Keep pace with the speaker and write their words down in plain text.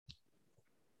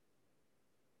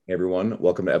Hey everyone,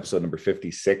 welcome to episode number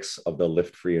 56 of the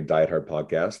Lift Free and Diet Hard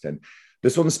podcast. And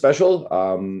this one's special.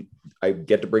 I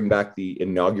get to bring back the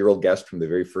inaugural guest from the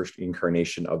very first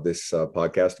incarnation of this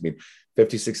podcast.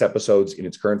 56 episodes in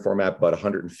its current format, but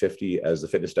 150 as the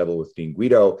Fitness Devil with Dean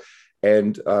Guido.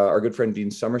 And our good friend Dean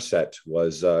Somerset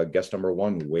was guest number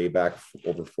one way back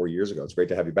over 4 years ago. It's great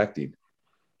to have you back, Dean.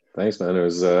 Thanks, man. It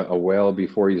was a while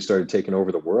before you started taking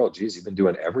over the world. Geez, you've been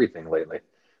doing everything lately.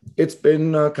 It's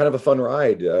been kind of a fun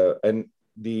ride. And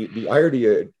the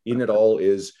irony in it all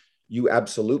is you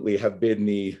absolutely have been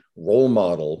the role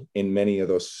model in many of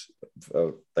those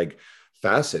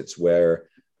facets where,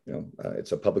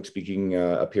 it's a public speaking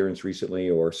appearance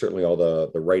recently, or certainly all the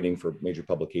writing for major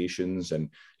publications and,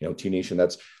 T Nation.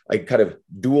 I kind of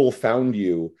dual found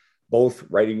you both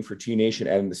writing for T Nation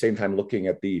and at the same time looking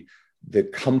at the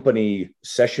company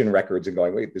session records and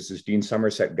going, wait, this is Dean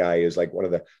Somerset guy is like one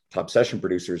of the top session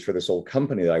producers for this old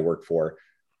company that I work for.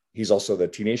 He's also the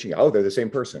T Nation guy. Oh, they're the same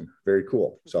person. Very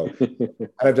cool. So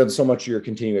I've done so much of your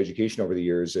continuing education over the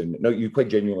years, and no, you've quite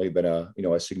genuinely been a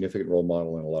significant role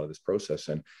model in a lot of this process.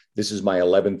 And this is my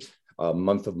 11th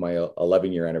month of my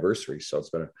 11-year anniversary. So it's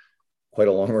been quite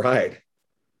a long ride.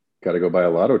 Got to go buy a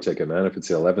lotto ticket, man. If it's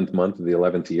the 11th month of the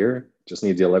 11th year, just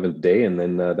need the 11th day, and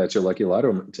then that's your lucky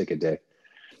lotto ticket day.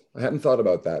 I hadn't thought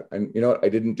about that. And you know what? I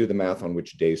didn't do the math on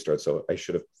which day starts, so I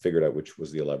should have figured out which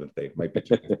was the 11th day. Might be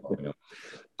too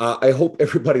I hope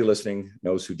everybody listening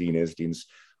knows who Dean is. Dean's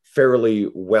fairly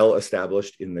well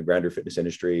established in the grounder fitness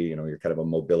industry. You're kind of a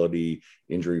mobility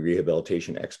injury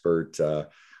rehabilitation expert,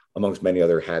 amongst many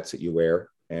other hats that you wear.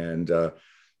 And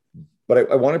but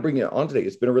I want to bring you on today.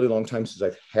 It's been a really long time since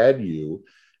I've had you.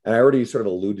 And I already sort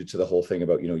of alluded to the whole thing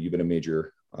about, you've been a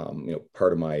major,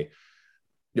 part of my,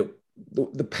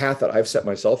 the path that I've set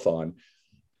myself on.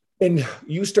 And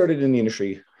you started in the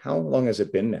industry. How long has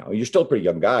it been now? You're still a pretty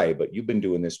young guy, but you've been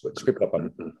doing this, script up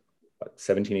on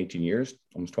 17, 18 years,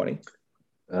 almost 20?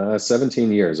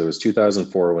 17 years. It was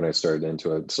 2004 when I started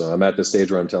into it. So I'm at the stage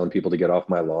where I'm telling people to get off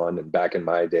my lawn, and back in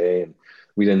my day, and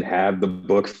we didn't have the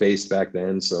book face back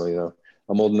then. So,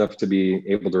 I'm old enough to be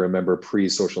able to remember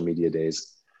pre-social media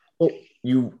days. Well,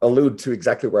 you allude to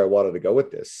exactly where I wanted to go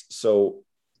with this. So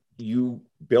you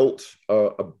built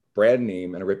a brand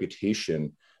name and a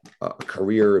reputation, a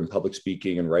career in public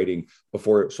speaking and writing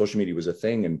before social media was a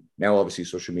thing. And now obviously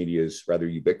social media is rather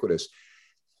ubiquitous.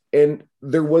 And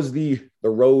there was the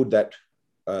road that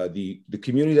the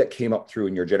community that came up through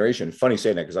in your generation. Funny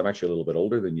saying that because I'm actually a little bit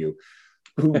older than you,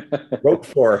 who wrote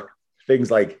for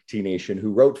things like T Nation,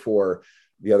 who wrote for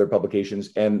the other publications,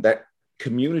 and that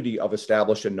community of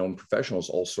established and known professionals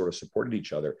all sort of supported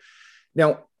each other.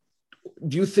 Now,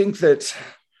 do you think that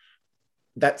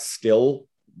that's still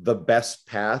the best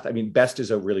path? I mean, best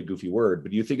is a really goofy word, but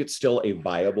do you think it's still a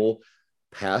viable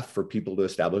path for people to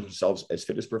establish themselves as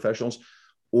fitness professionals?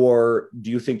 Or do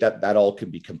you think that all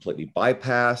can be completely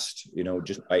bypassed,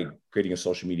 just by creating a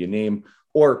social media name,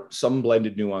 or some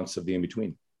blended nuance of the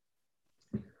in-between?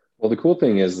 Well, the cool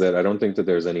thing is that I don't think that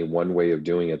there's any one way of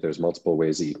doing it. There's multiple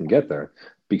ways that you can get there,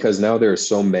 because now there are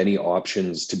so many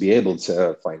options to be able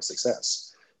to find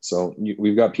success. So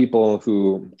we've got people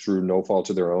who, through no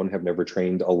fault of their own, have never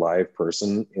trained a live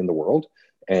person in the world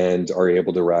and are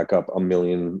able to rack up 1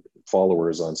 million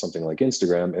followers on something like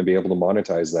Instagram and be able to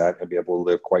monetize that and be able to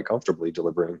live quite comfortably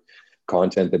delivering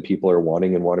content that people are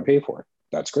wanting and want to pay for.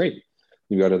 That's great.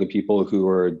 You've got other people who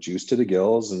are juiced to the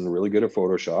gills and really good at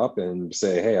Photoshop and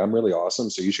say, hey, I'm really awesome,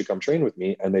 so you should come train with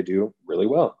me. And they do really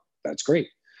well. That's great.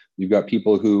 You've got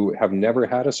people who have never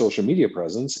had a social media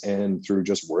presence, and through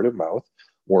just word of mouth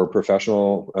or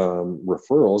professional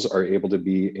referrals are able to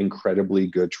be incredibly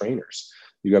good trainers.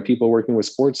 You've got people working with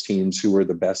sports teams who are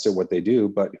the best at what they do,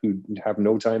 but who have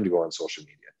no time to go on social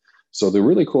media. So the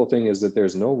really cool thing is that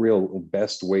there's no real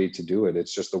best way to do it.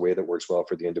 It's just the way that works well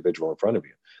for the individual in front of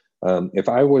you. If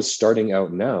I was starting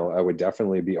out now, I would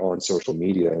definitely be on social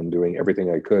media and doing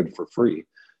everything I could for free,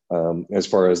 as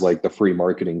far as like the free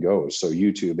marketing goes. So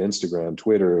YouTube, Instagram,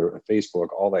 Twitter, Facebook,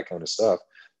 all that kind of stuff,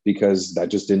 because that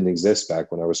just didn't exist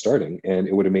back when I was starting, and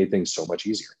it would have made things so much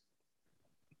easier.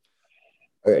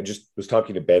 I just was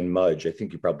talking to Ben Mudge. I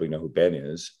think you probably know who Ben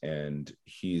is, and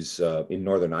he's in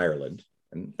Northern Ireland.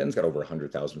 And Ben's got over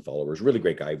 100,000 followers. Really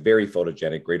great guy, very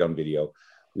photogenic, great on video.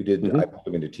 I put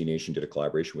him into T Nation, did a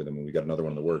collaboration with him, and we got another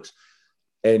one in the works.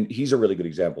 And he's a really good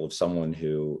example of someone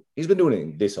who, he's been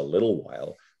doing this a little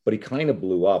while, but he kind of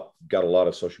blew up, got a lot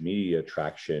of social media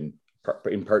traction,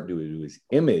 in part due to his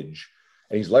image,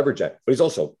 and he's leveraged that. But he's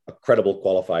also a credible,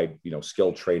 qualified,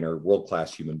 skilled trainer,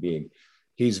 world-class human being.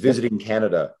 He's visiting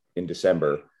Canada in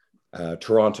December,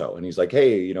 Toronto. And he's like,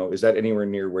 hey, is that anywhere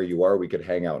near where you are? We could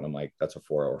hang out. And I'm like, that's a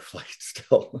 4-hour flight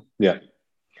still. Yeah.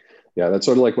 Yeah, that's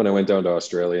sort of like when I went down to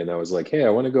Australia and I was like, hey, I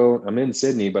want to go, I'm in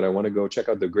Sydney, but I want to go check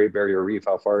out the Great Barrier Reef.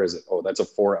 How far is it? Oh, that's a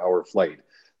 4-hour flight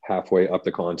halfway up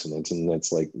the continent. And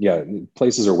that's like, yeah,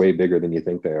 places are way bigger than you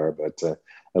think they are. But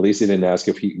at least he didn't ask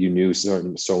if you knew so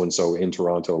and so in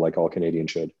Toronto, like all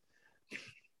Canadians should.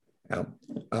 Yeah.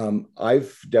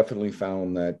 I've definitely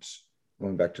found that,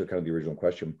 going back to kind of the original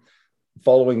question,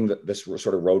 following this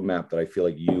sort of roadmap that I feel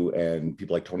like you and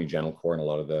people like Tony Gentilcore and a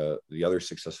lot of the other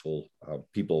successful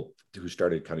people who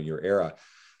started kind of your era,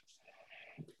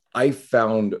 I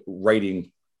found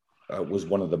writing was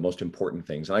one of the most important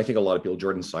things. And I think a lot of people,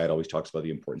 Jordan Syatt always talks about the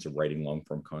importance of writing long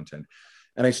form content.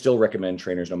 And I still recommend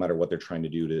trainers, no matter what they're trying to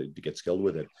do to get skilled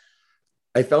with it.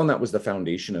 I found that was the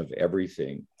foundation of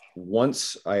everything.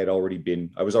 Once I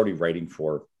was already writing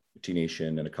for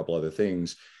T-Nation and a couple other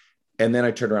things. And then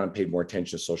I turned around and paid more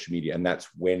attention to social media. And that's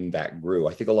when that grew.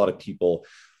 I think a lot of people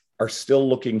are still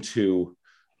looking to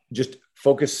just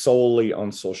focus solely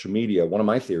on social media. One of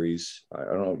my theories, I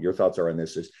don't know what your thoughts are on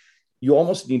this, is you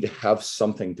almost need to have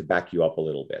something to back you up a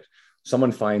little bit.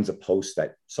 Someone finds a post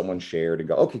that someone shared and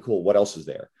go, okay, cool. What else is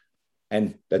there?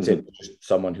 And that's it. Just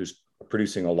someone who's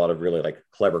producing a lot of really like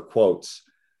clever quotes.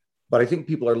 But I think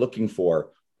people are looking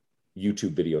for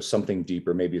YouTube videos, something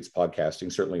deeper. Maybe it's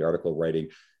podcasting, certainly article writing,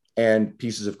 and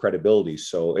pieces of credibility.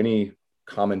 So any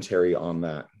commentary on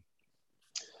that?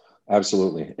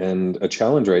 Absolutely. And a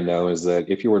challenge right now is that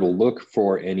if you were to look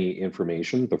for any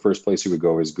information, the first place you would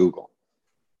go is Google.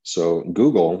 So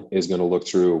Google is going to look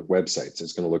through websites,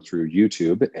 it's going to look through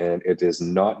YouTube, and it is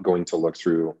not going to look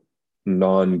through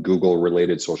non-Google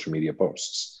related social media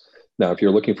posts. Now, if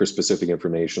you're looking for specific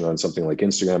information on something like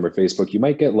Instagram or Facebook, you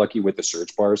might get lucky with the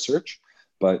search bar search,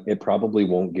 but it probably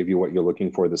won't give you what you're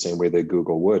looking for the same way that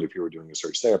Google would if you were doing a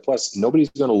search there. Plus, nobody's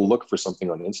going to look for something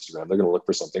on Instagram. They're going to look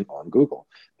for something on Google.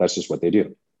 That's just what they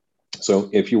do. So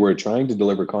if you were trying to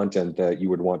deliver content that you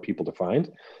would want people to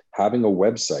find, having a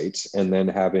website and then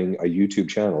having a YouTube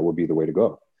channel would be the way to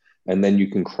go. And then you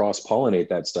can cross-pollinate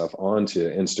that stuff onto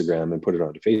Instagram and put it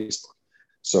onto Facebook.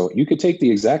 So you could take the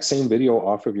exact same video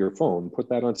off of your phone, put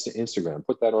that onto Instagram,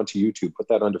 put that onto YouTube, put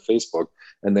that onto Facebook,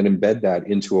 and then embed that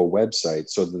into a website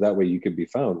so that way you could be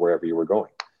found wherever you were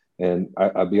going. And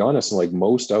I'll be honest, like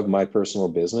most of my personal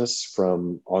business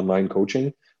from online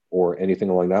coaching or anything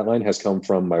along that line has come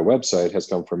from my website, has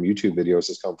come from YouTube videos,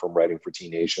 has come from writing for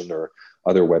T-Nation or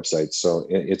other websites. So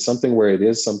it's something where it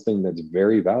is something that's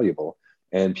very valuable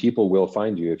and people will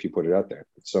find you if you put it out there.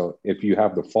 So if you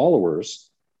have the followers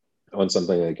on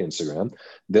something like Instagram,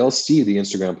 they'll see the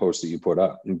Instagram post that you put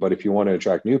up. But if you want to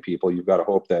attract new people, you've got to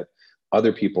hope that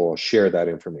other people share that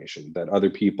information, that other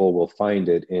people will find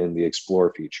it in the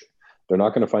Explore feature. They're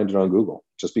not going to find it on Google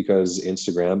just because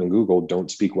Instagram and Google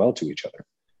don't speak well to each other.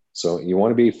 So you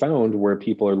want to be found where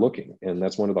people are looking. And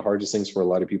that's one of the hardest things for a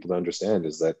lot of people to understand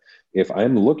is that if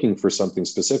I'm looking for something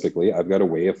specifically, I've got a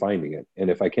way of finding it. And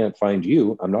if I can't find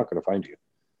you, I'm not going to find you.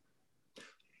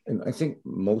 And I think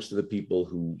most of the people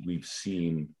who we've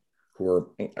seen who are,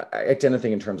 I tend to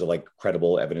think in terms of like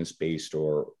credible, evidence-based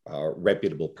or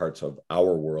reputable parts of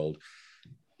our world,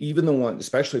 even the ones,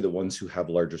 especially the ones who have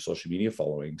larger social media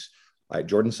followings,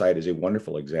 Jordan Syatt is a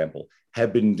wonderful example,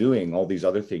 have been doing all these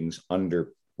other things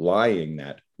underlying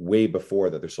that way before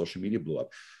that their social media blew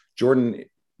up. Jordan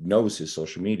knows his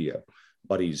social media,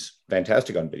 but he's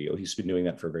fantastic on video. He's been doing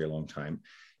that for a very long time.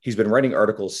 He's been writing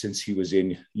articles since he was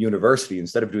in university.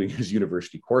 Instead of doing his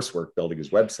university coursework, building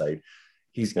his website,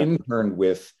 he's interned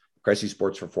with Cressy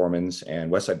Sports Performance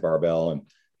and Westside Barbell, and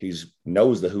he's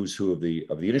knows the who's who of the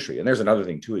industry. And there's another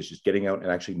thing too, is just getting out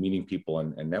and actually meeting people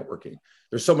and networking.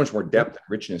 There's so much more depth and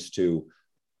richness to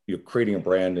creating a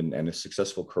brand and a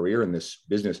successful career in this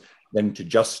business than to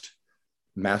just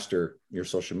master your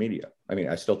social media. I mean,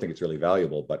 I still think it's really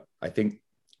valuable, but I think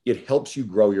it helps you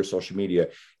grow your social media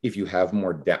if you have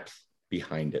more depth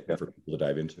behind it for people to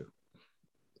dive into.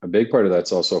 A big part of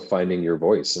that's also finding your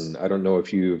voice. And I don't know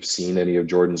if you've seen any of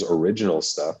Jordan's original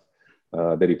stuff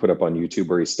that he put up on YouTube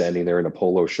where he's standing there in a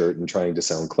polo shirt and trying to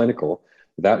sound clinical.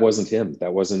 That wasn't him.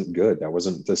 That wasn't good. That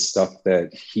wasn't the stuff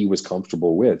that he was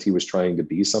comfortable with. He was trying to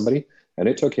be somebody. And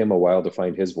it took him a while to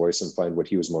find his voice and find what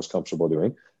he was most comfortable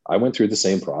doing. I went through the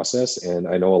same process. And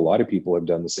I know a lot of people have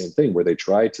done the same thing where they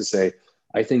try to say,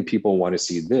 I think people want to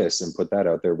see this and put that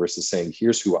out there versus saying,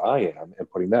 here's who I am and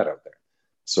putting that out there.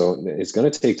 So it's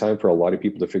going to take time for a lot of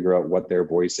people to figure out what their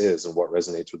voice is and what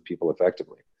resonates with people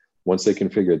effectively. Once they can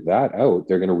figure that out,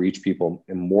 they're going to reach people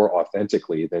more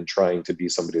authentically than trying to be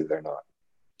somebody that they're not.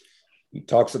 He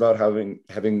talks about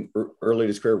having early in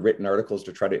his career written articles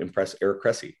to try to impress Eric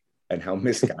Cressy. and how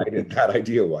misguided that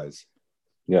idea was.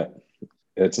 Yeah,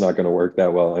 it's not going to work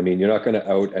that well. I mean, you're not going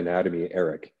to out anatomy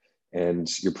Eric, and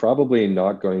you're probably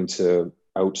not going to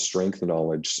out strength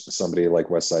knowledge somebody like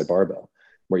Westside Barbell.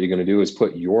 What you're going to do is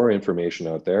put your information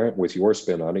out there with your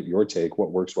spin on it, your take,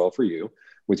 what works well for you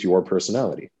with your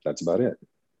personality. That's about it.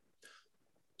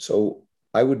 So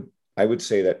I would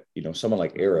say that, someone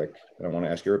like Eric, and I want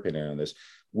to ask your opinion on this,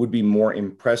 would be more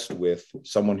impressed with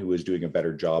someone who is doing a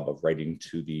better job of writing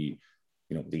to the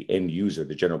end user,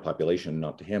 the general population,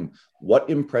 not to him. What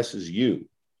impresses you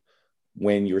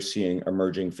when you're seeing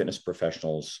emerging fitness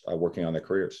professionals working on their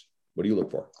careers? What do you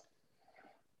look for?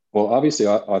 Well, obviously,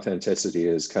 authenticity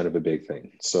is kind of a big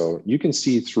thing. So you can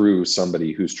see through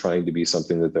somebody who's trying to be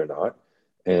something that they're not.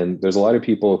 And there's a lot of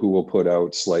people who will put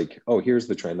out like, oh, here's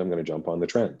the trend, I'm going to jump on the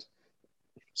trend.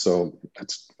 So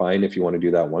that's fine if you want to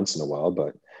do that once in a while.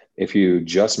 But if you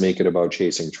just make it about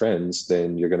chasing trends,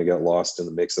 then you're going to get lost in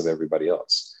the mix of everybody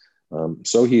else.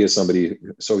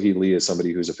 Sohee Lee is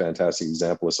somebody who's a fantastic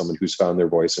example of someone who's found their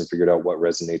voice and figured out what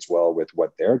resonates well with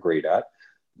what they're great at,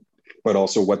 but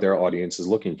also what their audience is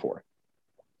looking for.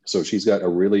 So she's got a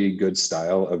really good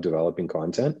style of developing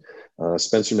content.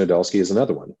 Spencer Nadolsky is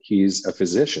another one. He's a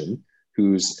physician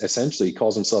who's essentially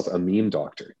calls himself a meme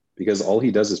doctor because all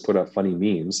he does is put up funny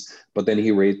memes, but then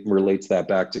he relates that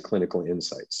back to clinical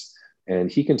insights.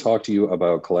 And he can talk to you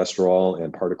about cholesterol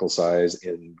and particle size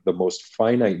in the most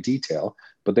finite detail,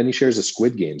 but then he shares a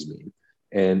Squid Games meme.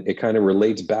 And it kind of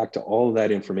relates back to all of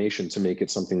that information to make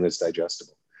it something that's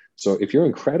digestible. So if you're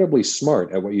incredibly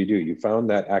smart at what you do, you found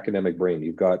that academic brain,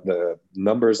 you've got the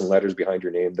numbers and letters behind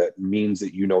your name that means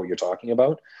that you know what you're talking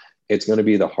about, it's going to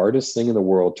be the hardest thing in the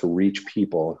world to reach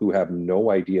people who have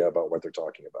no idea about what they're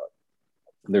talking about.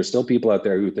 There's still people out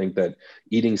there who think that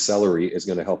eating celery is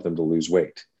going to help them to lose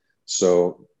weight.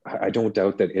 So I don't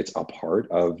doubt that it's a part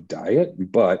of diet,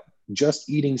 but just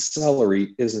eating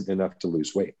celery isn't enough to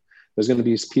lose weight. There's going to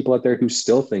be people out there who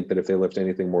still think that if they lift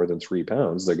anything more than 3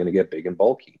 pounds, they're going to get big and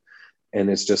bulky. And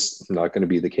it's just not going to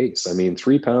be the case. I mean,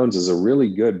 3 pounds is a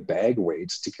really good bag weight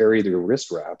to carry your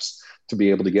wrist wraps to be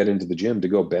able to get into the gym to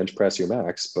go bench press your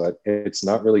max, but it's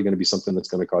not really going to be something that's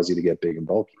going to cause you to get big and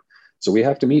bulky. So we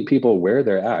have to meet people where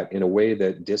they're at in a way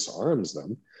that disarms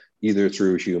them, either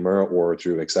through humor or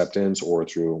through acceptance or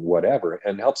through whatever,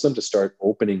 and helps them to start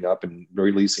opening up and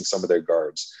releasing some of their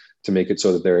guards to make it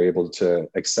so that they're able to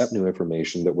accept new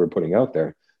information that we're putting out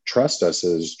there, trust us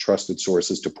as trusted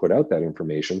sources to put out that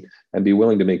information, and be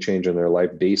willing to make change in their life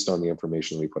based on the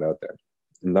information we put out there.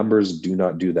 Numbers do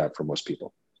not do that for most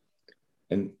people.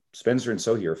 And Spencer and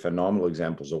Sohee are phenomenal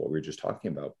examples of what we were just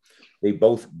talking about. They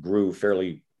both grew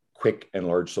fairly quick and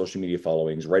large social media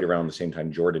followings right around the same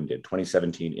time Jordan did.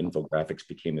 2017, infographics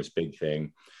became this big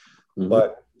thing. Mm-hmm.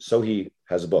 But Sohee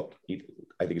has a book.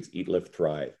 I think it's Eat, Lift,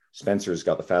 Thrive. Spencer's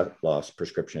got the fat loss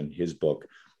prescription, his book.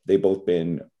 They've both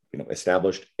been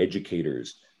established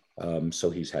educators. So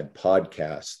he's had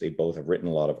podcasts. They both have written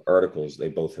a lot of articles. They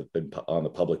both have been on the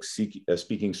public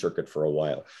speaking circuit for a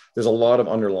while. There's a lot of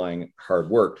underlying hard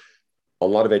work, a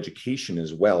lot of education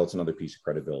as well. It's another piece of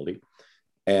credibility.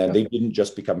 And they didn't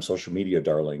just become social media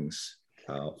darlings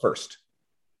first.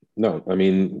 No, I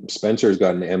mean, Spencer's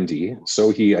got an MD.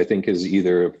 Sohee, I think, is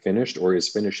either finished or is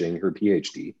finishing her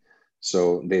PhD.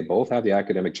 So they both have the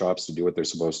academic chops to do what they're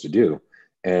supposed to do.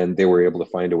 And they were able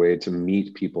to find a way to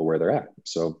meet people where they're at.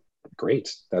 So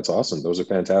great. That's awesome. Those are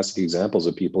fantastic examples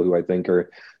of people who I think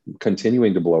are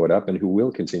continuing to blow it up and who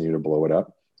will continue to blow it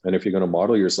up. And if you're going to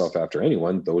model yourself after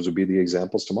anyone, those would be the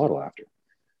examples to model after.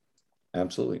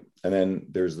 Absolutely. And then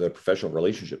there's the professional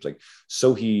relationships. Like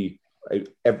Sohee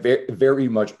very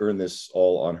much earned this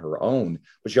all on her own,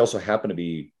 but she also happened to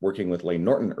be working with Layne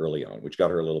Norton early on, which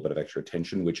got her a little bit of extra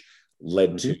attention, which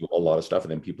led to a lot of stuff.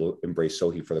 And then people embraced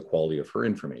Sohee for the quality of her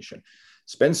information.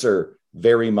 Spencer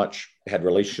very much had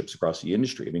relationships across the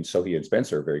industry. I mean, Sohee and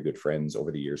Spencer are very good friends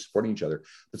over the years, supporting each other.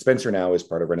 But Spencer now is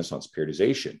part of Renaissance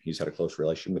Periodization. He's had a close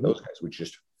relation with those guys, which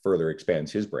just further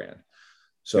expands his brand.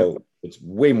 So it's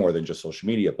way more than just social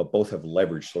media, but both have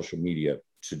leveraged social media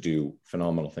to do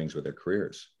phenomenal things with their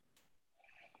careers.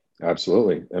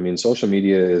 Absolutely. I mean, social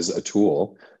media is a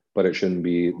tool, but it shouldn't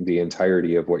be the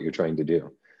entirety of what you're trying to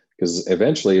do. Because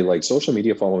eventually, like, social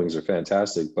media followings are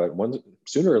fantastic, but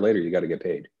sooner or later, you got to get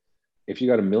paid. If you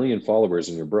got 1 million followers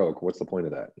and you're broke, what's the point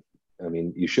of that? I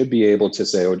mean, you should be able to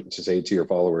say to your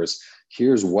followers,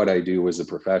 here's what I do as a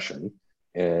profession,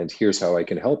 and here's how I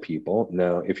can help people.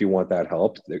 Now, if you want that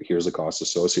help, here's the cost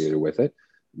associated with it.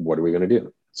 What are we going to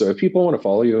do? So if people want to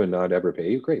follow you and not ever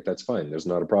pay you, great, that's fine. There's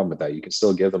not a problem with that. You can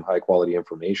still give them high quality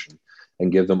information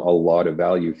and give them a lot of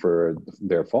value for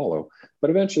their follow.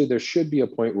 But eventually there should be a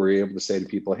point where you're able to say to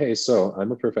people, hey, so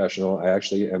I'm a professional. I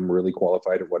actually am really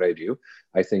qualified at what I do.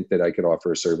 I think that I could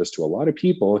offer a service to a lot of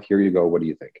people. Here you go. What do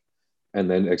you think? And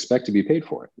then expect to be paid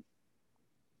for it.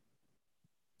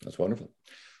 That's wonderful.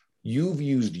 You've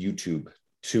used YouTube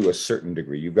to a certain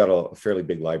degree. You've got a fairly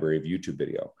big library of YouTube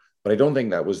video, but I don't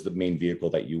think that was the main vehicle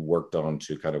that you worked on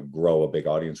to kind of grow a big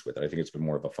audience with it. I think it's been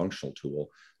more of a functional tool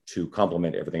to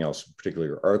complement everything else, particularly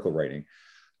your article writing.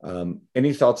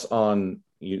 Any thoughts on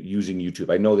using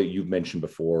YouTube? I know that you've mentioned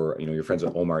before, your friends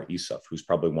with Omar Isuf, who's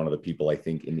probably one of the people I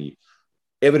think in the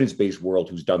evidence-based world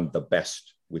who's done the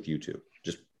best with YouTube.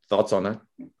 Just thoughts on that?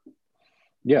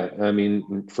 Yeah, I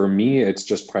mean, for me, it's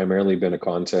just primarily been a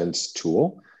content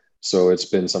tool. So it's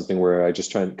been something where I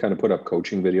just try and kind of put up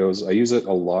coaching videos. I use it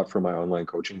a lot for my online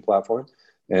coaching platform.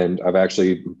 And I've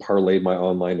actually parlayed my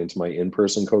online into my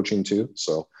in-person coaching too.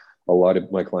 So a lot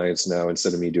of my clients now,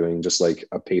 instead of me doing just like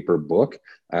a paper book,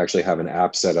 I actually have an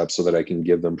app set up so that I can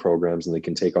give them programs and they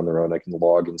can take on their own. I can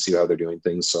log and see how they're doing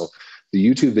things. So the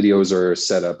YouTube videos are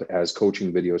set up as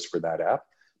coaching videos for that app,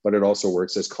 but it also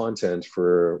works as content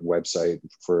for website,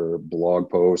 for blog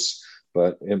posts.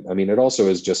 But I mean, it also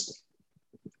is just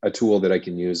a tool that I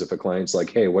can use if a client's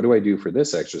like, hey, what do I do for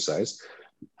this exercise?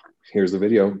 Here's the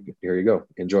video. Here you go.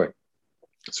 Enjoy.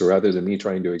 So rather than me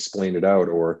trying to explain it out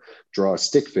or draw a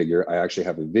stick figure, I actually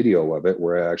have a video of it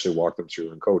where I actually walk them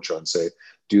through and coach on, say,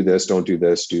 do this, don't do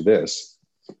this, do this.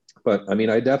 But I mean,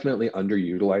 I definitely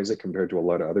underutilize it compared to a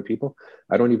lot of other people.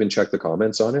 I don't even check the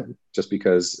comments on it just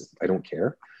because I don't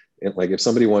care. And like if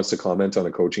somebody wants to comment on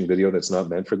a coaching video that's not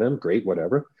meant for them, great,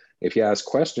 whatever. If you ask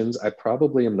questions, I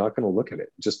probably am not going to look at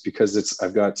it just because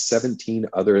I've got 17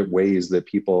 other ways that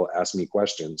people ask me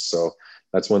questions. So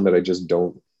that's one that I just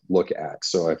don't look at.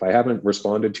 So if I haven't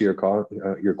responded to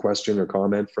your question or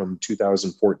comment from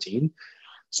 2014,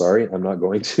 sorry, I'm not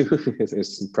going to.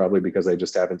 It's probably because I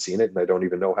just haven't seen it and I don't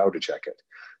even know how to check it.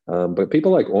 But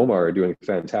people like Omar are doing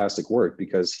fantastic work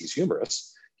because he's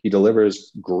humorous. He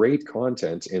delivers great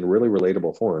content in really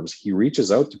relatable forms. He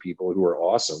reaches out to people who are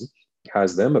awesome,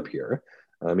 has them appear.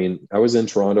 I mean, I was in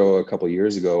Toronto a couple of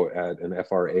years ago at an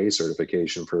FRA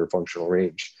certification for functional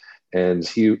range. And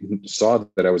he saw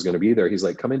that I was going to be there. He's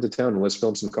like, come into town and let's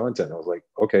film some content. I was like,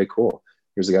 okay, cool.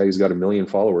 Here's a guy who's got 1 million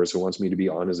followers who wants me to be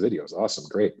on his videos. Awesome.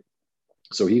 Great.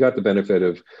 So he got the benefit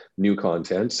of new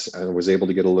content and was able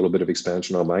to get a little bit of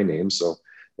expansion on my name. So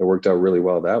it worked out really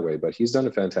well that way, but he's done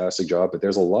a fantastic job. But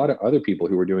there's a lot of other people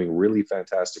who are doing really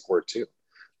fantastic work too.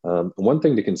 One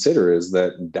thing to consider is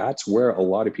that that's where a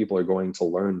lot of people are going to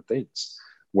learn things,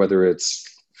 whether it's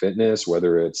fitness,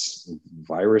 whether it's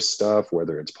virus stuff,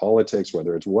 whether it's politics,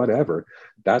 whether it's whatever.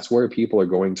 That's where people are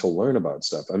going to learn about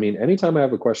stuff. I mean, anytime I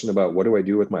have a question about what do I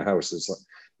do with my house, it's like,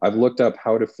 I've looked up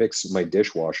how to fix my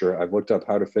dishwasher. I've looked up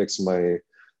how to fix my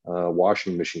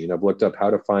washing machine. I've looked up how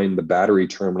to find the battery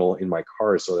terminal in my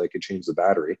car so that I could change the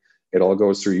battery. It all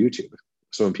goes through YouTube.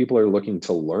 So when people are looking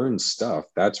to learn stuff,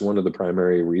 that's one of the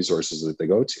primary resources that they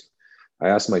go to. I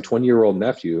asked my 20-year-old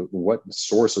nephew, what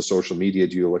source of social media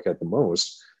do you look at the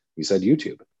most? He said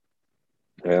YouTube.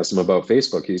 I asked him about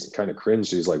Facebook. He's kind of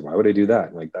cringed. He's like, why would I do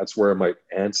that? Like, that's where my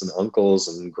aunts and uncles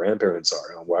and grandparents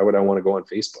are. Why would I want to go on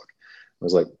Facebook? I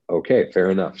was like, okay,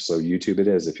 fair enough. So YouTube it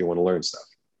is if you want to learn stuff.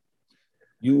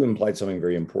 You implied something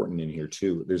very important in here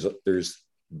too. There's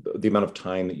the amount of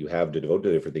time that you have to devote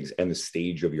to different things and the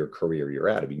stage of your career you're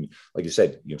at. I mean, like you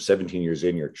said, 17 years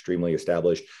in, you're extremely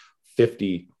established,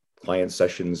 50 client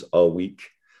sessions a week,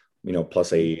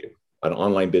 plus an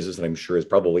online business that I'm sure is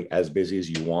probably as busy as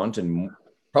you want. And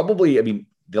probably, I mean,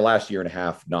 the last year and a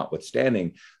half,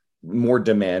 notwithstanding, more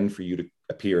demand for you to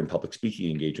appear in public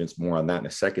speaking engagements, more on that in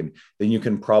a second, than you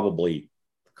can probably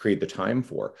create the time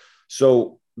for.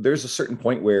 So there's a certain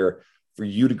point where for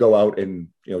you to go out and,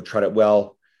 try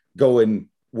to, go and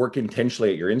work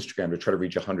intentionally at your Instagram to try to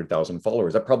reach 100,000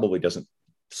 followers, that probably doesn't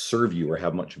serve you or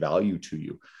have much value to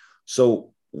you.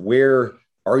 So where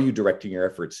are you directing your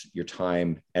efforts, your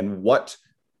time, and what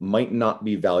might not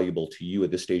be valuable to you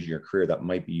at this stage in your career that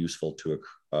might be useful to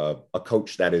a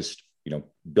coach that is,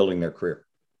 building their career?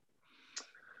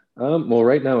 Well,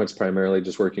 right now it's primarily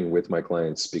just working with my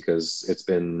clients because it's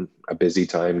been a busy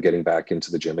time getting back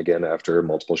into the gym again after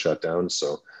multiple shutdowns.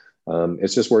 So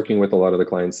it's just working with a lot of the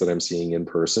clients that I'm seeing in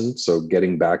person. So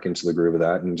getting back into the groove of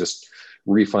that and just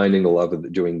refinding the love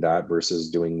of doing that versus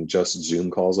doing just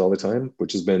Zoom calls all the time,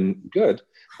 which has been good.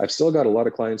 I've still got a lot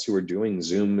of clients who are doing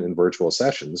Zoom and virtual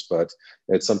sessions, but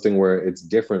it's something where it's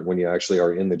different when you actually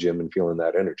are in the gym and feeling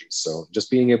that energy. So just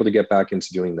being able to get back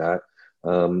into doing that.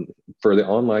 For the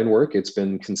online work, it's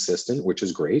been consistent, which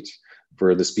is great.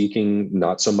 For the speaking,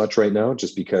 not so much right now,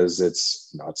 just because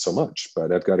it's not so much.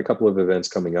 But I've got a couple of events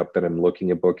coming up that I'm looking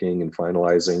at booking and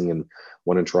finalizing, and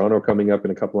one in Toronto coming up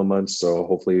in a couple of months. So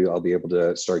hopefully I'll be able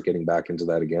to start getting back into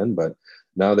that again. But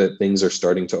now that things are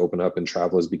starting to open up and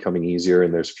travel is becoming easier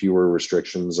and there's fewer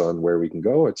restrictions on where we can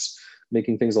go, it's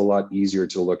making things a lot easier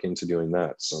to look into doing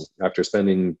that. So after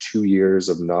spending 2 years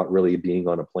of not really being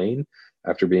on a plane,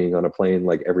 after being on a plane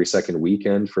like every second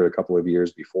weekend for a couple of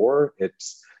years before,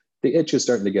 the itch is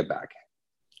starting to get back.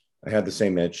 I had the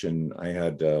same itch, and I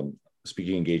had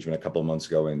speaking engagement a couple of months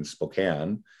ago in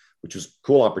Spokane, which was a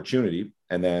cool opportunity.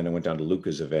 And then I went down to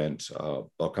Luca's event.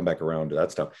 I'll come back around to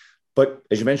that stuff. But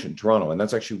as you mentioned, Toronto, and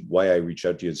that's actually why I reached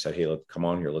out to you and said, hey, let's come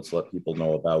on here. Let's let people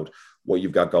know about what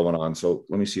you've got going on. So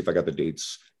let me see if I got the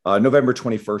dates. November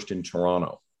 21st in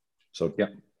Toronto. So yeah,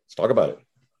 let's talk about it.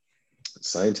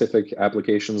 Scientific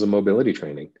applications of mobility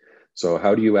training. So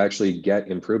how do you actually get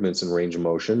improvements in range of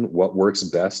motion? What works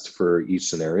best for each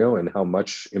scenario, and how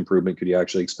much improvement could you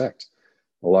actually expect?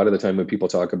 A lot of the time when people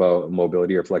talk about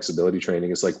mobility or flexibility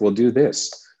training, it's like, we'll do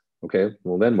this. Okay,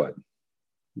 well then what?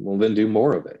 Well, then do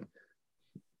more of it.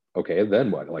 Okay,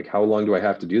 then what? Like, how long do I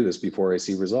have to do this before I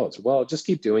see results? Well, just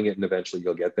keep doing it and eventually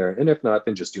you'll get there. And if not,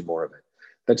 then just do more of it.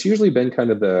 That's usually been kind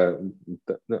of the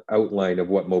outline of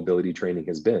what mobility training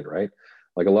has been, right?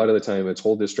 Like a lot of the time it's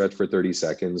hold this stretch for 30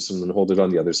 seconds and then hold it on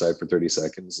the other side for 30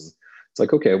 seconds. And it's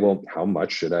like, okay, well, how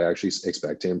much should I actually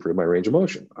expect to improve my range of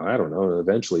motion? I don't know.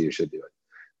 Eventually you should do it.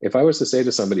 If I was to say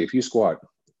to somebody, if you squat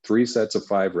 3 sets of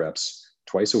 5 reps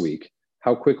twice a week,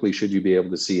 how quickly should you be able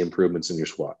to see improvements in your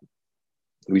squat?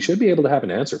 We should be able to have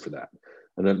an answer for that.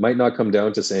 And it might not come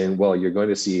down to saying, well, you're going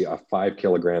to see a 5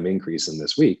 kilogram increase in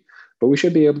this week. But we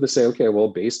should be able to say, okay, well,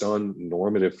 based on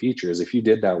normative features, if you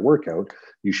did that workout,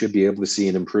 you should be able to see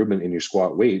an improvement in your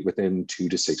squat weight within 2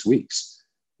 to 6 weeks.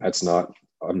 That's not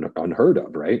unheard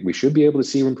of, right? We should be able to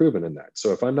see improvement in that.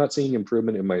 So if I'm not seeing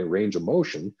improvement in my range of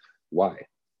motion, why?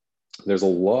 There's a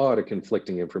lot of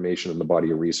conflicting information in the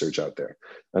body of research out there,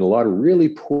 and a lot of really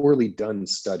poorly done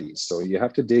studies. So you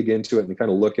have to dig into it and kind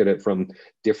of look at it from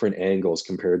different angles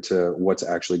compared to what's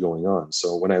actually going on.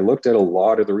 So when I looked at a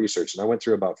lot of the research, and I went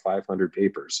through about 500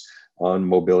 papers on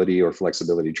mobility or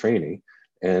flexibility training,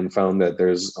 and found that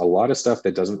there's a lot of stuff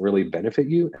that doesn't really benefit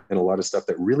you and a lot of stuff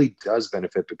that really does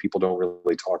benefit, but people don't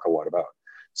really talk a lot about.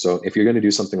 So if you're going to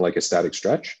do something like a static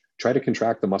stretch, try to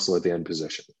contract the muscle at the end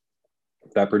position.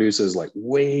 That produces like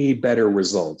way better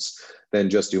results than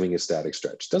just doing a static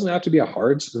stretch. It doesn't have to be a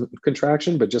hard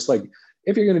contraction, but just like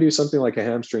if you're going to do something like a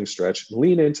hamstring stretch,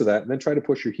 lean into that and then try to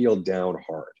push your heel down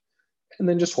hard. And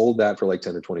then just hold that for like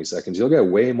 10 to 20 seconds. You'll get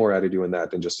way more out of doing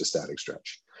that than just a static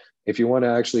stretch. If you want to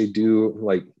actually do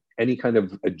like any kind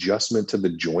of adjustment to the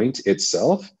joint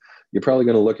itself, you're probably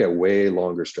going to look at way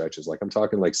longer stretches. Like I'm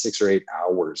talking like 6 or 8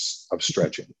 hours of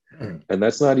stretching. And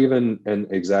that's not even an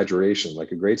exaggeration.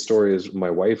 Like a great story is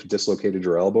my wife dislocated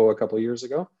her elbow a couple of years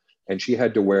ago, and she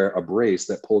had to wear a brace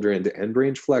that pulled her into end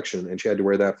range flexion, and she had to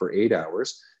wear that for 8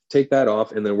 hours, take that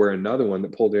off, and then wear another one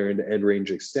that pulled her into end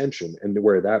range extension and to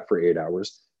wear that for 8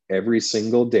 hours every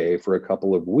single day for a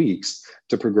couple of weeks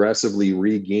to progressively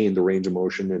regain the range of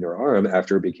motion in her arm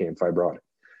after it became fibrotic.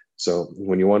 So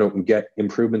when you want to get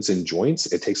improvements in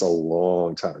joints, it takes a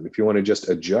long time. If you want to just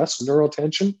adjust neural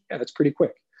tension, yeah, that's pretty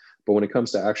quick. But when it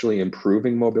comes to actually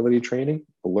improving mobility training,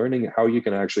 learning how you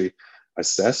can actually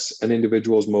assess an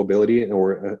individual's mobility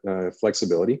or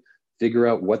flexibility, figure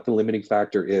out what the limiting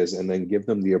factor is, and then give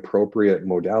them the appropriate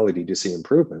modality to see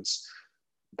improvements,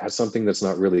 that's something that's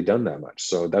not really done that much.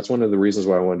 So that's one of the reasons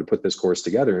why I wanted to put this course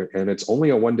together. And it's only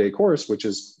a 1-day course, which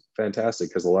is fantastic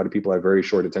because a lot of people have very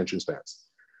short attention spans.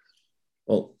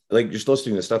 Well, like just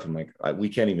listening to this stuff, I'm like, we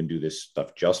can't even do this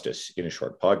stuff justice in a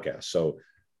short podcast. So,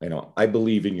 I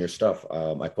believe in your stuff.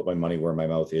 I put my money where my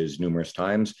mouth is numerous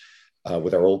times.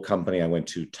 With our old company, I went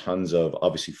to tons of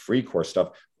obviously free course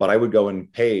stuff, but I would go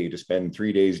and pay to spend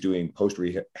 3 days doing post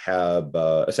rehab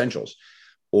essentials,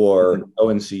 or go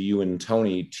and see you and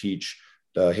Tony teach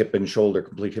the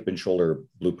complete hip and shoulder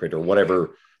blueprint, or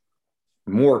whatever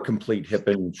more complete hip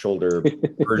and shoulder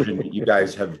version that you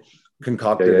guys have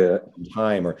concocted in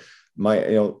time. Or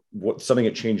something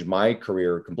that changed my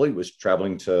career completely was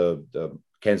traveling to the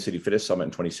Kansas City Fitness Summit in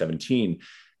 2017.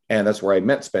 And that's where I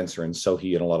met Spencer and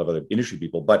Sohi and a lot of other industry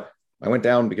people. But I went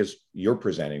down because you're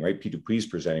presenting, right? P2P's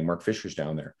presenting, Mark Fisher's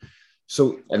down there.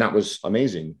 So, and that was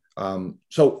amazing.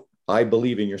 So I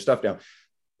believe in your stuff. Now,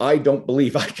 I don't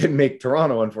believe I can make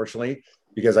Toronto, unfortunately,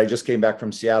 because I just came back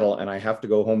from Seattle and I have to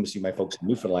go home to see my folks in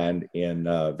Newfoundland in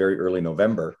very early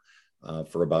November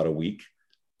for about a week.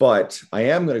 But I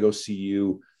am going to go see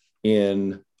you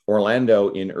in Orlando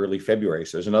in early February.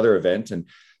 So there's another event. And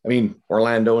I mean,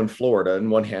 Orlando and Florida. On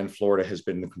one hand, Florida has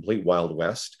been the complete Wild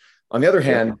West. On the other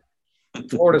hand,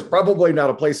 Florida's probably not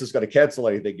a place that's going to cancel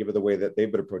anything, given the way that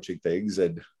they've been approaching things.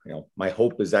 And my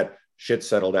hope is that shit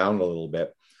settle down a little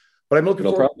bit. But I'm looking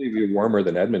It'll forward. probably be warmer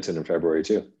than Edmonton in February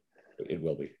too. It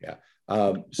will be, yeah.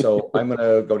 So I'm going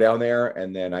to go down there,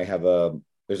 and then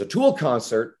there's a Tool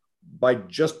concert by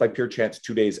pure chance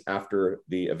 2 days after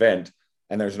the event,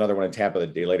 and there's another one in Tampa the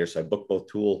day later. So I booked both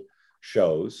Tool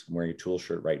shows. I'm wearing a Tool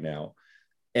shirt right now.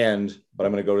 But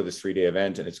I'm going to go to this 3-day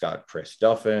event, and it's got Chris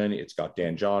Duffin, it's got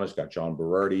Dan John, it's got John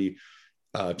Berardi,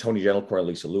 Tony Gentlecore, and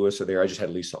Lisa Lewis are there. I just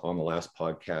had Lisa on the last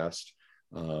podcast.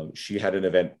 She had an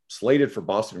event slated for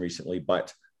Boston recently,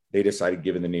 but they decided,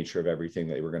 given the nature of everything,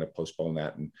 that they were going to postpone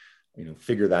that and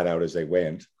figure that out as they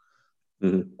went.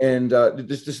 Mm-hmm. And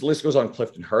this list goes on.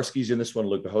 Clifton Harsky's in this one.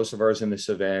 Luke Hocevar's in this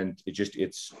event.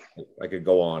 I could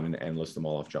go on and list them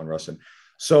all off. John Russin.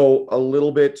 So a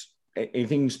little bit.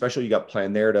 Anything special you got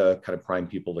planned there to kind of prime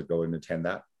people to go and attend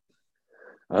that?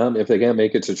 If they can't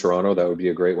make it to Toronto, that would be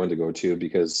a great one to go to,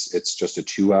 because it's just a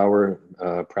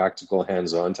 2-hour practical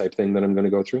hands-on type thing that I'm going to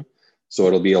go through. So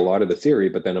it'll be a lot of the theory,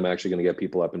 but then I'm actually going to get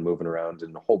people up and moving around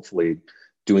and hopefully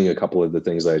doing a couple of the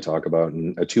things that I talk about.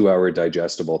 And a 2-hour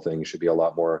digestible thing should be a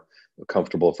lot more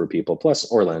comfortable for people.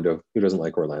 Plus Orlando. Who doesn't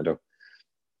like Orlando?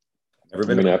 I'm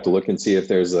going to have to look and see if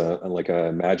there's a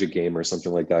Magic game or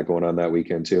something like that going on that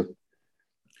weekend too.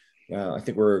 Yeah, I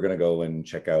think we're going to go and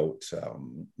check out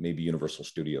maybe Universal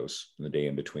Studios in the day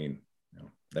in between.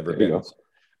 Never been.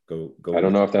 Go. I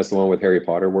don't know if that's the one with Harry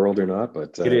Potter World or not,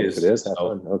 but it is. If it is, have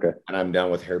fun. Okay. And I'm down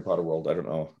with Harry Potter World. I don't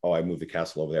know. Oh, I moved the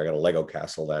castle over there. I got a Lego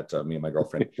castle that me and my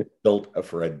girlfriend built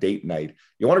for a date night.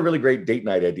 You want a really great date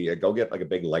night idea? Go get like a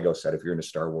big Lego set if you're into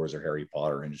Star Wars or Harry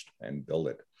Potter and build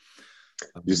it.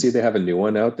 You see, they have a new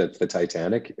one out that's the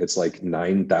Titanic. It's like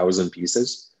 9,000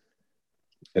 pieces.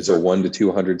 It's a 1 to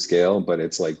 200 scale, but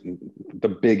it's like the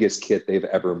biggest kit they've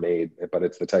ever made, but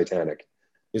it's the Titanic.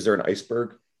 Is there an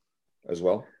iceberg as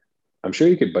well? I'm sure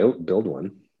you could build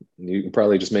one. You can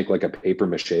probably just make like a paper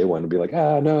mache one and be like,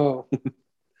 no.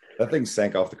 That thing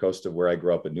sank off the coast of where I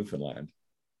grew up in Newfoundland.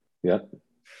 Yeah.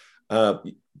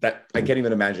 That I can't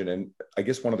even imagine. And I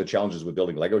guess one of the challenges with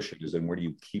building Lego shit is then where do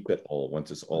you keep it all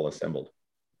once it's all assembled?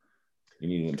 You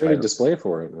need an entire display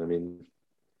for it. I mean,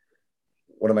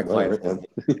 one of my clients,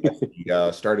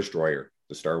 the Star Destroyer,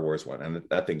 the Star Wars one, and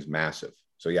that thing's massive.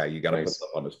 So yeah, you got to put stuff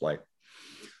on display.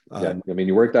 Yeah, I mean,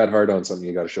 you work that hard on something,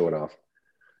 you got to show it off.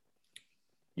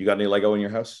 You got any Lego in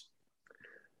your house?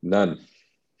 None.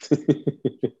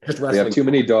 We have too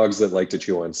many dogs that like to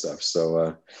chew on stuff.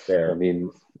 So, I mean,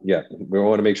 yeah, we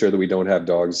want to make sure that we don't have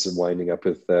dogs winding up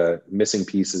with missing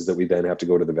pieces that we then have to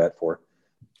go to the vet for.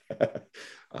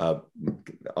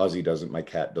 Ozzy doesn't. My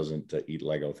cat doesn't eat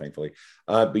Lego, thankfully.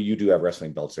 But you do have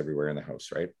wrestling belts everywhere in the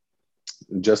house, right?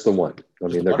 Just the one. I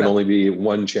mean, there can only be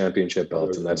one championship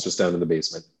belt, and that's just down in the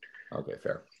basement. Okay,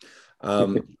 fair.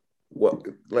 Well,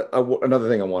 another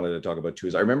thing I wanted to talk about too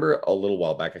is I remember a little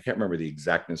while back, I can't remember the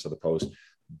exactness of the post,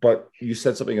 but you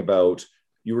said something about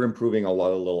you were improving a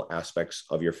lot of little aspects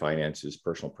of your finances,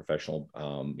 personal, professional,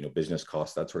 business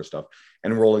costs, that sort of stuff,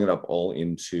 and rolling it up all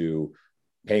into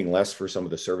paying less for some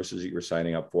of the services that you were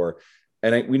signing up for.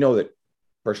 And we know that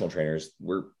personal trainers,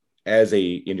 we're as a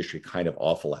industry kind of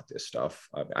awful at this stuff.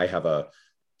 I have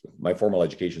my formal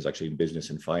education is actually in business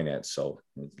and finance, so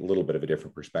it's a little bit of a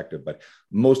different perspective, but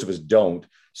most of us don't.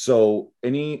 So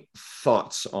any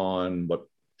thoughts on what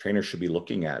trainers should be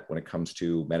looking at when it comes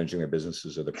to managing their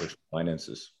businesses or their personal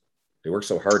finances? They work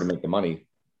so hard to make the money.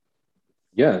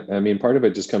 Yeah, I mean, part of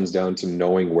it just comes down to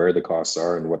knowing where the costs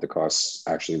are and what the costs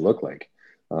actually look like.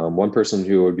 One person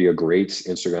who would be a great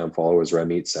Instagram follow is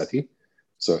Ramit Sethi.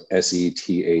 So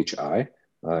Sethi.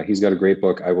 He's got a great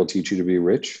book, I Will Teach You to Be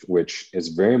Rich, which is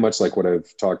very much like what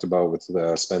I've talked about with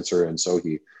Spencer and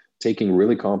Sohi, taking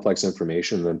really complex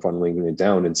information and then funneling it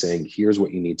down and saying, here's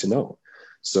what you need to know.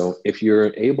 So if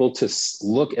you're able to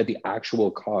look at the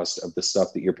actual cost of the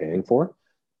stuff that you're paying for,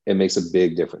 it makes a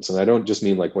big difference. And I don't just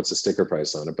mean like, what's the sticker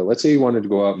price on it, but let's say you wanted to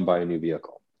go out and buy a new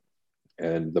vehicle.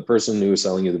 And the person who is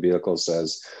selling you the vehicle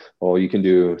says, well, you can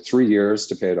do 3 years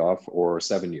to pay it off or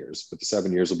 7 years, but the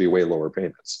 7 years will be way lower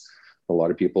payments. A lot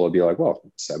of people will be like, well,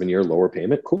 7-year lower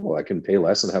payment, cool, I can pay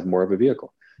less and have more of a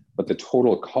vehicle. But the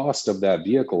total cost of that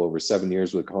vehicle over 7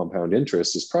 years with compound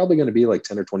interest is probably going to be like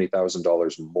 $10,000 or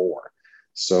 $20,000 more.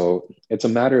 So it's a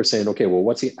matter of saying, okay, well,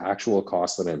 what's the actual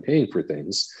cost that I'm paying for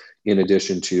things in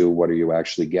addition to what are you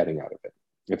actually getting out of it?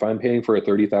 If I'm paying for a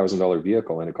 $30,000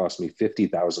 vehicle and it costs me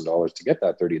 $50,000 to get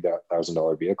that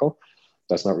 $30,000 vehicle,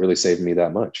 that's not really saving me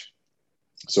that much.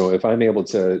 So if I'm able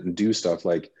to do stuff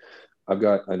like I've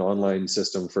got an online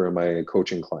system for my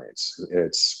coaching clients.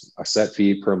 It's a set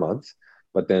fee per month.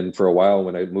 But then for a while,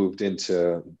 when I moved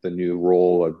into the new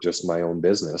role of just my own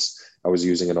business, I was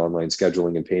using an online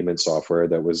scheduling and payment software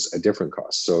that was a different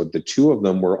cost. So the two of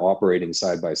them were operating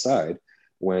side by side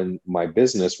when my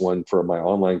business, one for my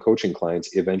online coaching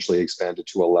clients, eventually expanded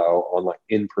to allow online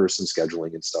in-person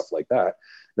scheduling and stuff like that.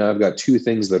 Now I've got two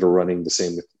things that are running the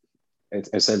same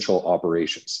essential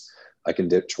operations. I can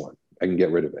ditch one. I can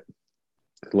get rid of it.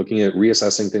 Looking at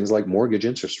reassessing things like mortgage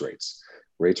interest rates.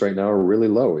 Rates right now are really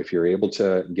low. If you're able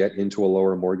to get into a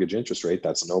lower mortgage interest rate,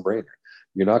 that's a no-brainer.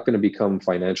 You're not going to become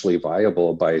financially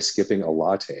viable by skipping a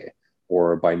latte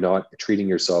or by not treating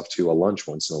yourself to a lunch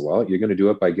once in a while. You're going to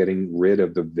do it by getting rid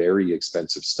of the very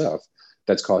expensive stuff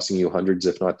that's costing you hundreds,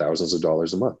 if not thousands of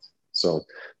dollars a month. So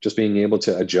just being able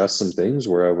to adjust some things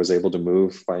where I was able to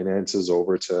move finances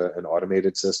over to an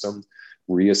automated system,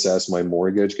 reassess my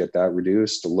mortgage, get that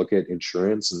reduced, to look at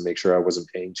insurance and make sure I wasn't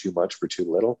paying too much for too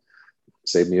little,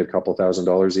 saved me a couple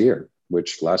 $1,000s a year,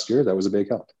 which last year, that was a big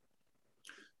help.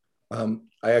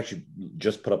 I actually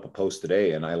just put up a post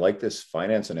today, and I like this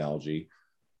finance analogy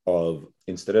of,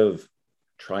 instead of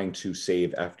trying to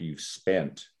save after you've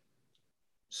spent,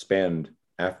 spend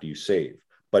after you save.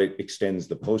 But it extends,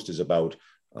 the post is about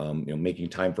making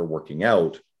time for working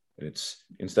out. And it's,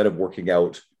 instead of working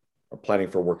out or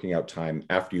planning for working out time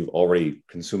after you've already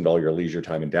consumed all your leisure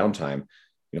time and downtime,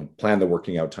 plan the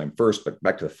working out time first. But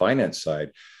back to the finance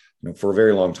side, for a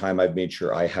very long time, I've made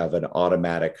sure I have an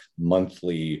automatic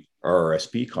monthly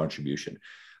RRSP contribution.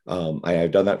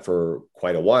 I've done that for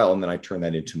quite a while. And then I turned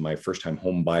that into my first time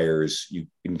home buyers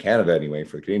in Canada anyway,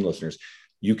 for the Canadian listeners.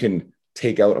 You can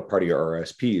take out a part of your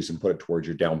RRSPs and put it towards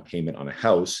your down payment on a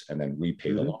house and then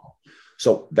repay the loan.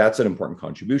 So that's an important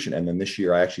contribution. And then this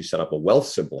year, I actually set up a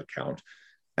Wealthsimple account.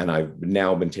 And I've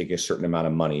now been taking a certain amount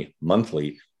of money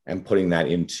monthly and putting that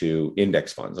into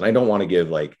index funds. And I don't want to give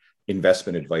like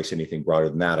investment advice, anything broader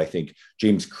than that. I think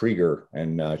James Krieger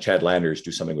and Chad Landers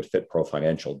do something with FitPro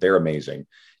Financial. They're amazing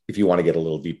if you want to get a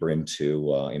little deeper into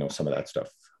some of that stuff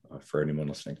for anyone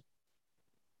listening.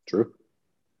 True.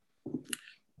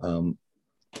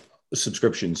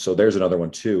 Subscriptions. So there's another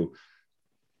one too.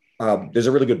 There's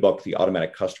a really good book, The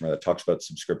Automatic Customer, that talks about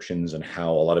subscriptions and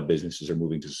how a lot of businesses are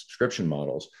moving to subscription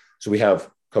models. So we have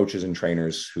coaches and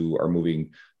trainers who are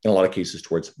moving in a lot of cases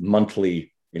towards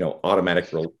monthly,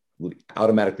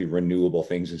 automatically renewable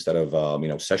things instead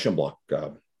of, session block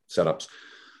setups.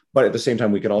 But at the same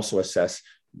time, we can also assess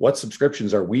what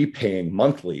subscriptions are we paying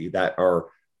monthly that are,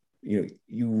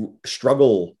 you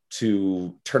struggle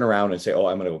to turn around and say, oh,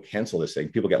 I'm going to go cancel this thing.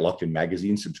 People get locked in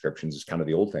magazine subscriptions is kind of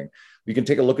the old thing. You can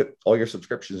take a look at all your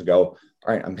subscriptions and go, all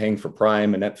right, I'm paying for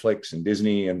Prime and Netflix and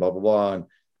Disney and blah, blah, blah. And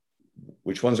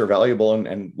which ones are valuable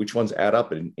and which ones add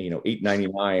up, and,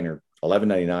 $8.99 or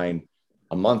 $11.99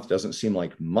 a month doesn't seem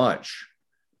like much.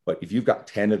 But if you've got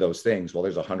 10 of those things, well,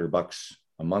 there's $100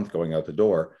 a month going out the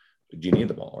door. Do you need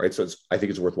them all? Right. So I think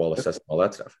it's worthwhile assessing all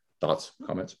that stuff. Thoughts,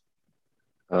 comments?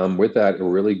 With that, a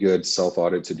really good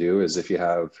self-audit to do is, if you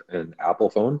have an Apple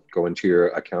phone, go into your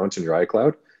account in your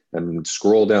iCloud and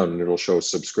scroll down and it'll show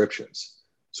subscriptions.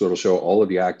 So it'll show all of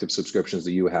the active subscriptions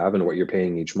that you have and what you're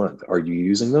paying each month. Are you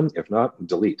using them? If not,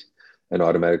 delete and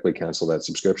automatically cancel that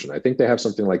subscription. I think they have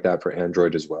something like that for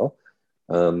Android as well.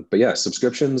 But yeah,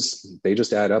 subscriptions, they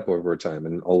just add up over time.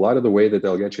 And a lot of the way that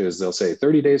they'll get you is they'll say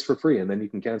 30 days for free, and then you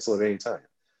can cancel at any time.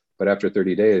 But after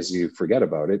 30 days, you forget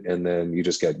about it, and then you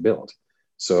just get billed.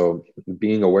 So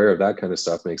being aware of that kind of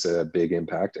stuff makes a big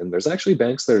impact. And there's actually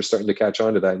banks that are starting to catch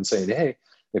on to that and saying, hey,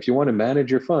 if you want to manage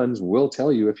your funds, we'll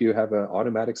tell you if you have an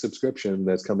automatic subscription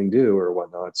that's coming due or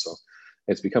whatnot. So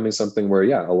it's becoming something where,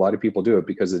 yeah, a lot of people do it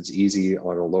because it's easy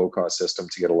on a low cost system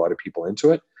to get a lot of people into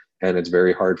it. And it's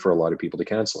very hard for a lot of people to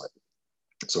cancel it.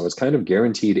 So it's kind of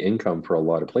guaranteed income for a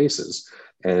lot of places,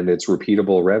 and it's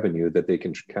repeatable revenue that they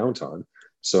can count on.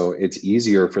 So it's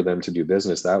easier for them to do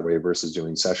business that way versus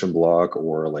doing session block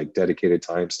or like dedicated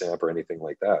timestamp or anything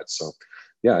like that. So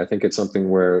yeah, I think it's something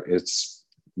where it's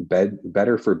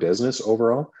better for business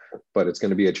overall, but it's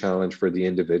going to be a challenge for the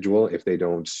individual if they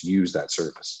don't use that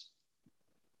service.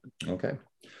 Okay.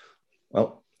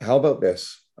 Well, how about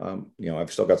this?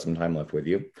 I've still got some time left with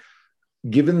you.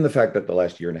 Given the fact that the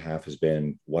last year and a half has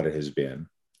been what it has been,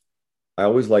 I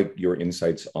always like your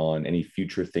insights on any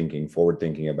future thinking, forward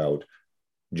thinking about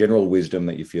general wisdom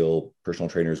that you feel personal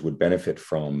trainers would benefit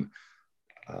from,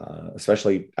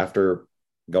 especially after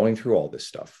going through all this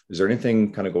stuff. Is there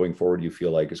anything kind of going forward you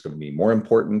feel like is going to be more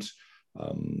important,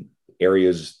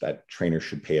 areas that trainers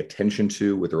should pay attention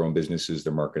to with their own businesses,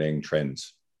 their marketing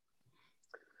trends?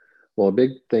 Well, a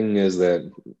big thing is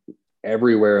that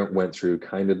everywhere went through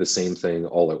kind of the same thing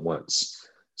all at once.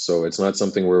 So it's not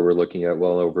something where we're looking at,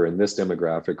 well, over in this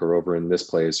demographic or over in this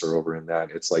place or over in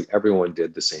that. It's like everyone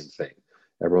did the same thing.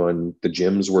 Everyone, the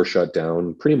gyms were shut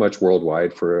down pretty much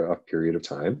worldwide for a period of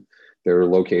time. There were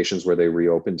locations where they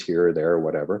reopened here or there or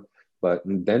whatever. But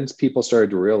then people started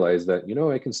to realize that,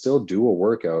 I can still do a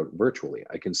workout virtually.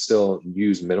 I can still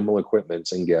use minimal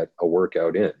equipment and get a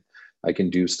workout in. I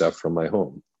can do stuff from my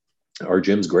home. Are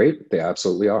gyms great? They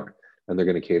absolutely are. And they're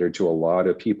going to cater to a lot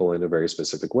of people in a very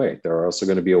specific way. There are also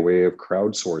going to be a way of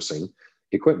crowdsourcing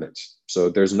equipment. So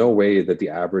there's no way that the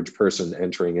average person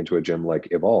entering into a gym like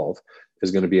Evolve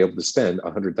is going to be able to spend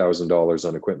 $100,000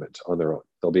 on equipment on their own.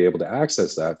 They'll be able to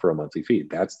access that for a monthly fee.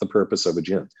 That's the purpose of a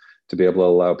gym, to be able to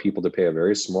allow people to pay a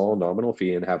very small nominal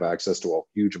fee and have access to a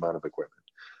huge amount of equipment.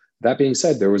 That being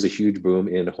said, there was a huge boom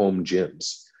in home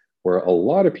gyms where a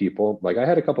lot of people, like I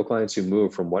had a couple of clients who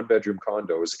moved from 1-bedroom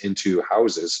condos into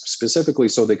houses specifically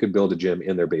so they could build a gym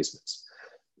in their basements.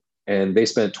 And they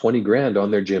spent 20 grand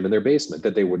on their gym in their basement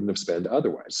that they wouldn't have spent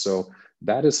otherwise. So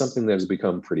that is something that has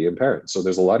become pretty apparent. So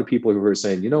there's a lot of people who are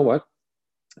saying, you know what,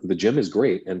 the gym is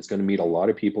great and it's going to meet a lot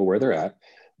of people where they're at.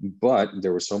 But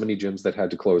there were so many gyms that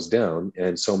had to close down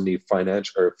and so many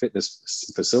financial or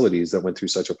fitness facilities that went through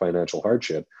such a financial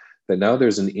hardship that now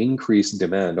there's an increased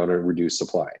demand on a reduced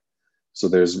supply. So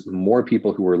there's more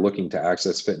people who are looking to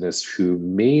access fitness who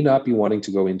may not be wanting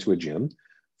to go into a gym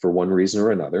for one reason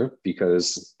or another,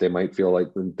 because they might feel like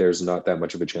there's not that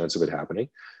much of a chance of it happening.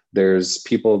 There's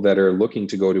people that are looking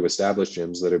to go to established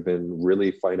gyms that have been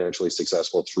really financially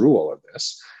successful through all of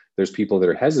this. There's people that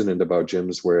are hesitant about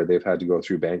gyms where they've had to go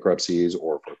through bankruptcies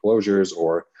or foreclosures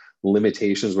or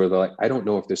limitations where they're like, I don't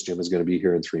know if this gym is going to be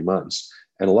here in 3 months.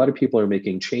 And a lot of people are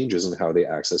making changes in how they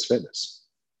access fitness.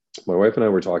 My wife and I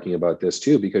were talking about this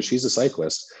too, because she's a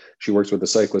cyclist. She works with a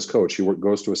cyclist coach. She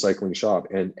goes to a cycling shop,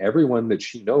 and everyone that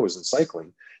she knows in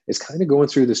cycling is kind of going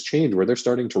through this change where they're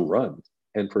starting to run.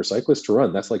 And for cyclists to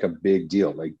run, that's like a big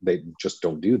deal. Like they just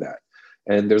don't do that.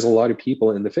 And there's a lot of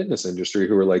people in the fitness industry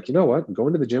who are like, you know what,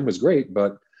 going to the gym was great,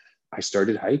 but I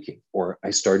started hiking or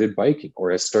I started biking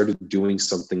or I started doing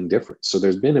something different. So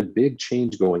there's been a big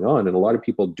change going on and a lot of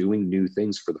people doing new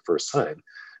things for the first time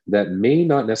that may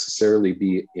not necessarily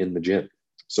be in the gym.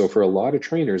 So for a lot of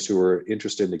trainers who are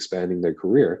interested in expanding their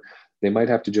career, they might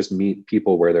have to just meet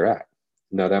people where they're at.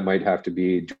 Now that might have to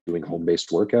be doing home-based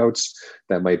workouts.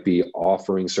 That might be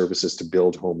offering services to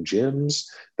build home gyms.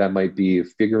 That might be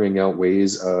figuring out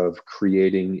ways of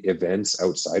creating events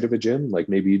outside of a gym. Like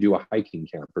maybe you do a hiking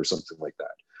camp or something like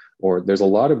that. Or there's a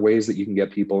lot of ways that you can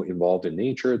get people involved in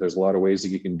nature. There's a lot of ways that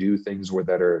you can do things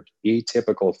that are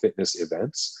atypical fitness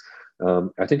events.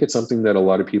 I think it's something that a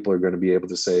lot of people are going to be able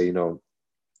to say,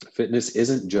 fitness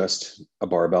isn't just a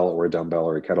barbell or a dumbbell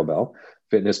or a kettlebell.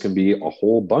 Fitness can be a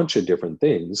whole bunch of different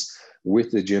things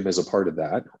with the gym as a part of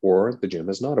that, or the gym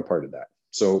is not a part of that.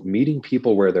 So meeting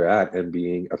people where they're at and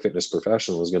being a fitness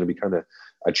professional is going to be kind of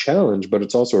a challenge, but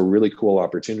it's also a really cool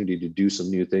opportunity to do some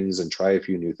new things and try a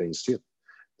few new things too.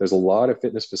 There's a lot of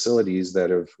fitness facilities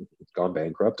that have gone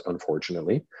bankrupt,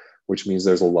 unfortunately, which means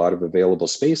there's a lot of available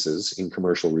spaces in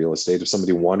commercial real estate. If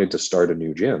somebody wanted to start a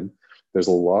new gym, there's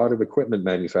a lot of equipment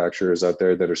manufacturers out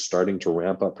there that are starting to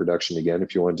ramp up production again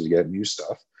if you wanted to get new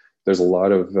stuff. There's a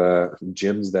lot of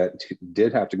gyms that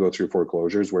did have to go through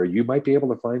foreclosures where you might be able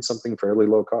to find something fairly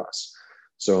low cost.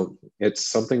 So it's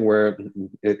something where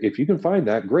if you can find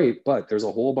that, great, but there's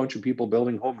a whole bunch of people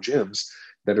building home gyms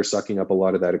that are sucking up a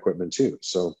lot of that equipment too.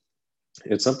 So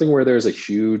it's something where there's a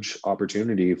huge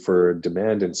opportunity for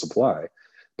demand and supply,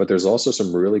 but there's also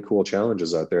some really cool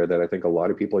challenges out there that I think a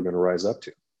lot of people are going to rise up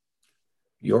to.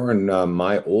 You're in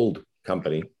my old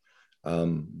company.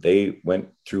 They went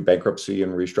through bankruptcy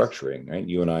and restructuring, right?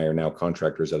 You and I are now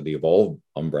contractors of the Evolve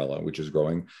umbrella, which is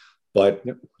growing. But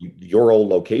your old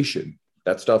location,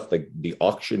 that stuff, like the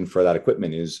auction for that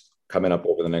equipment is coming up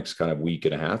over the next kind of week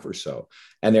and a half or so.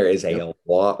 And there is a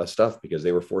lot of stuff because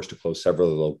they were forced to close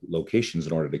several locations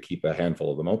in order to keep a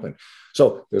handful of them open.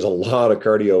 So there's a lot of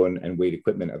cardio and weight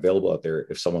equipment available out there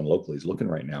if someone locally is looking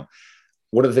right now.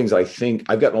 One of the things I think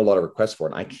I've gotten a lot of requests for,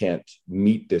 and I can't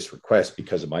meet this request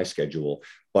because of my schedule,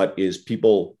 but is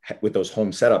people with those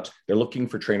home setups, they're looking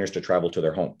for trainers to travel to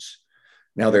their homes.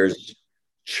 Now there's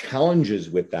challenges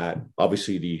with that.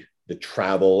 Obviously the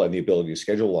travel and the ability to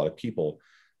schedule a lot of people.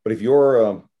 But if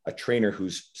you're a trainer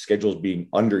whose schedule is being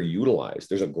underutilized,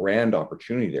 there's a grand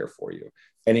opportunity there for you.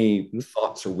 Any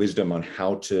thoughts or wisdom on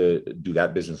how to do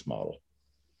that business model?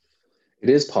 It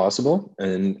is possible.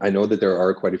 And I know that there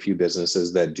are quite a few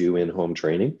businesses that do in-home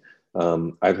training.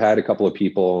 I've had a couple of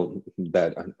people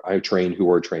that I train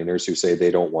who are trainers who say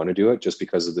they don't want to do it just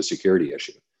because of the security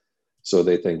issue. So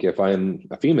they think if I'm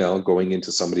a female going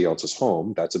into somebody else's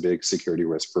home, that's a big security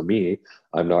risk for me.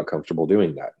 I'm not comfortable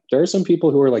doing that. There are some people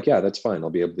who are like, yeah, that's fine.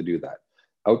 I'll be able to do that.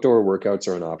 Outdoor workouts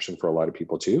are an option for a lot of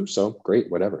people too. So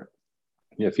great, whatever.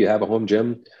 If you have a home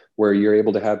gym where you're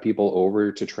able to have people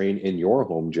over to train in your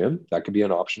home gym, that could be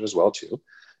an option as well too.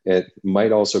 It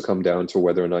might also come down to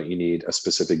whether or not you need a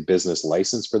specific business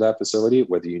license for that facility,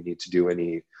 whether you need to do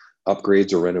any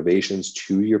upgrades or renovations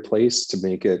to your place to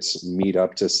make it meet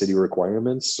up to city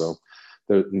requirements. So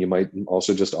you might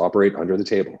also just operate under the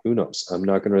table. Who knows? I'm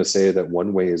not going to say that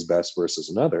one way is best versus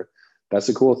another. That's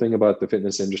the cool thing about the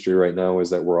fitness industry right now, is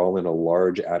that we're all in a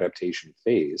large adaptation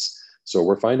phase. So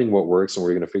we're finding what works and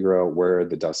we're going to figure out where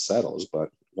the dust settles. But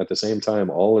at the same time,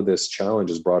 all of this challenge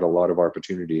has brought a lot of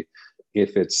opportunity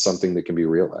if it's something that can be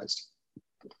realized.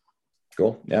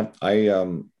 Cool. Yeah. I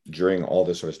during all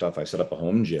this sort of stuff, I set up a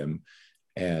home gym,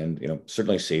 and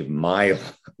certainly saved my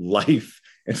life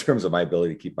in terms of my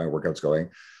ability to keep my workouts going.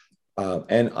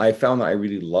 And I found that I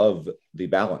really love the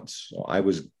balance. So I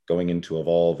was going into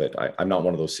Evolve at, I'm not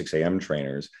one of those 6 a.m.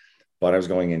 trainers, but I was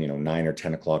going in 9 or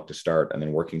 10 o'clock to start, and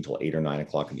then working till 8 or 9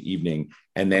 o'clock in the evening,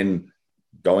 and then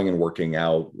going and working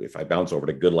out if I bounce over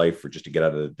to Good Life for just to get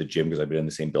out of the gym, because I've been in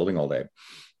the same building all day.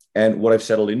 And what I've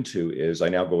settled into is I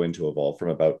now go into Evolve from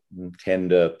about 10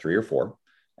 to 3 or 4.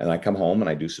 And I come home and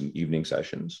I do some evening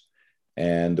sessions.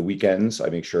 And the weekends, I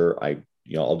make sure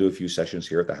I'll do a few sessions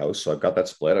here at the house. So I've got that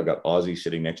split. I've got Ozzy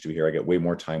sitting next to me here. I get way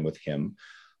more time with him,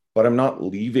 but I'm not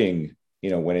leaving,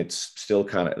 when it's still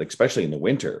kind of, especially in the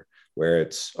winter, where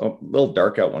it's a little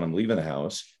dark out when I'm leaving the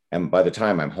house. And by the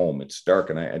time I'm home, it's dark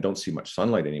and I don't see much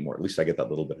sunlight anymore. At least I get that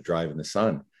little bit of drive in the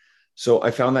sun. So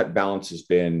I found that balance has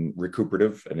been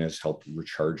recuperative and has helped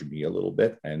recharge me a little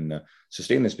bit and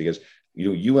sustain this, because,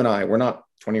 you and I, we're not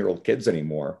 20-year-old kids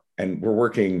anymore, and we're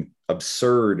working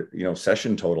absurd,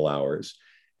 session total hours.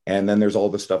 And then there's all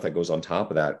the stuff that goes on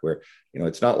top of that, where,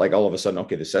 it's not like all of a sudden,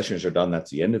 okay, the sessions are done, that's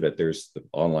the end of it. There's the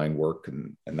online work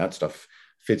and that stuff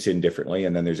fits in differently.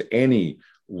 And then there's any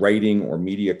writing or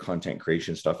media content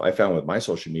creation stuff. I found with my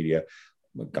social media,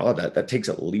 God, that takes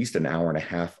at least an hour and a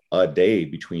half a day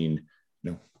between,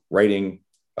 writing,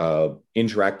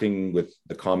 interacting with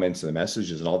the comments and the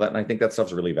messages and all that. And I think that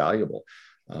stuff's really valuable.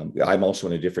 I'm also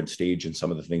in a different stage in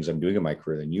some of the things I'm doing in my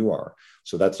career than you are.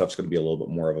 So that stuff's going to be a little bit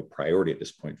more of a priority at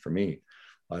this point for me.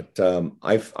 But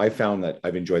I found that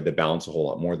I've enjoyed the balance a whole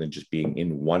lot more than just being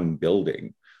in one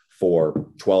building for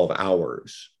 12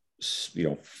 hours,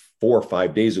 4 or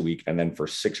 5 days a week, and then for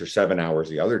 6 or 7 hours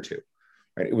the other two.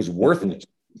 Right? It was worth it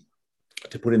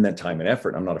to put in that time and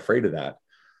effort. I'm not afraid of that,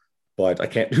 but I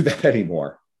can't do that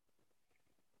anymore.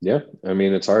 Yeah. I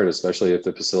mean, it's hard, especially if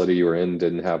the facility you were in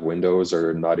didn't have windows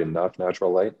or not enough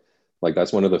natural light. Like,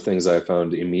 that's one of the things I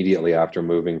found immediately after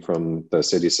moving from the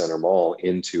city center mall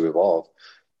into Evolve.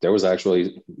 There was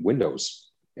actually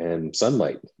windows and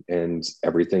sunlight, and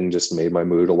everything just made my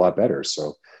mood a lot better.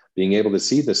 So being able to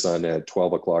see the sun at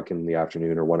 12 o'clock in the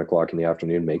afternoon or 1 o'clock in the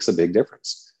afternoon makes a big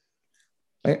difference.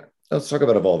 Let's talk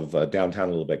about Evolve downtown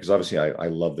a little bit, because obviously I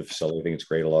love the facility. I think it's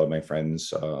great. A lot of my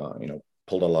friends,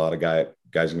 pulled a lot of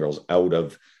guys and girls out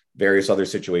of various other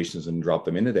situations and dropped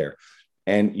them into there.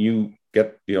 And you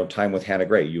get, time with Hannah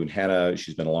Gray. You and Hannah,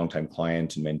 she's been a longtime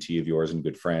client and mentee of yours and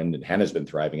good friend. And Hannah's been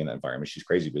thriving in that environment. She's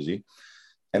crazy busy.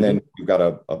 And then we've got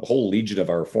a whole legion of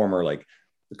our former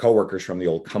coworkers from the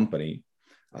old company.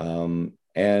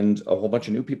 And a whole bunch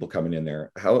of new people coming in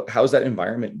there. How's that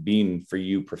environment been for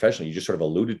you professionally? You just sort of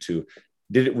alluded to,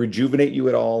 did it rejuvenate you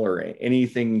at all, or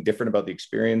anything different about the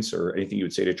experience, or anything you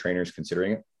would say to trainers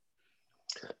considering it?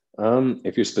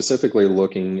 If you're specifically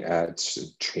looking at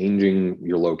changing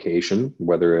your location,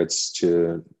 whether it's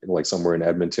to somewhere in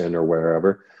Edmonton or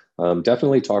wherever,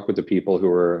 definitely talk with the people who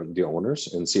are the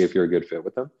owners and see if you're a good fit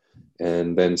with them,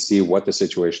 and then see what the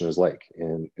situation is like.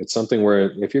 And it's something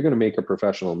where if you're going to make a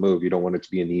professional move, you don't want it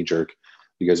to be a knee jerk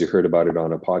because you heard about it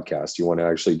on a podcast. You want to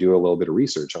actually do a little bit of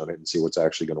research on it and see what's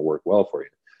actually going to work well for you.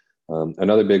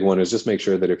 Another big one is just make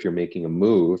sure that if you're making a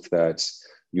move, that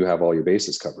you have all your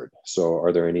bases covered. So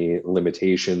are there any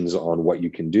limitations on what you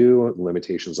can do,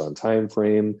 limitations on time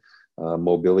frame,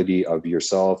 mobility of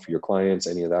yourself, your clients,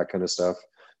 any of that kind of stuff?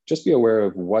 Just be aware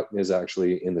of what is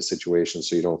actually in the situation,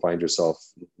 so you don't find yourself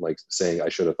saying, I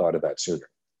should have thought of that sooner.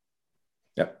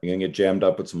 Yeah, you're gonna get jammed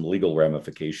up with some legal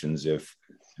ramifications if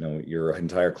your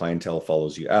entire clientele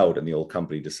follows you out and the old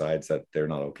company decides that they're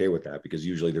not okay with that, because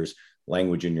usually there's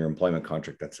language in your employment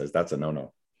contract that says that's a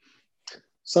no-no.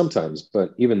 Sometimes,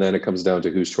 but even then it comes down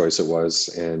to whose choice it was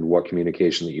and what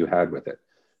communication that you had with it.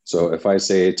 So if I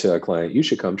say to a client, you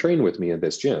should come train with me at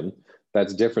this gym,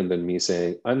 That's different than me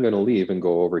saying, I'm going to leave and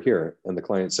go over here. And the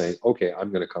client saying, okay,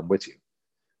 I'm going to come with you.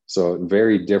 So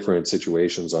very different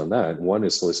situations on that. One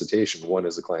is solicitation, one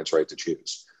is the client's right to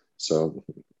choose. So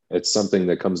it's something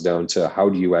that comes down to how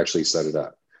do you actually set it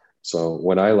up? So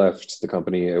when I left the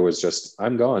company, it was just,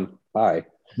 I'm gone, bye.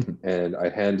 And I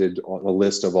handed a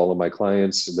list of all of my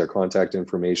clients, their contact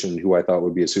information, who I thought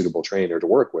would be a suitable trainer to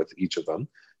work with, each of them,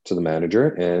 to the manager,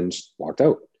 and walked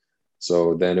out.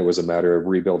 So then it was a matter of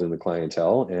rebuilding the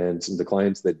clientele. And the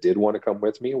clients that did want to come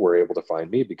with me were able to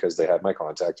find me because they had my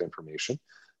contact information.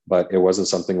 But it wasn't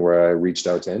something where I reached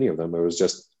out to any of them. It was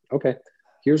just, okay,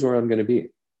 here's where I'm going to be.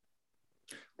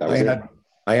 That was it.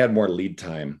 I had more lead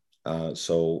time.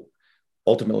 So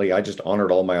ultimately, I just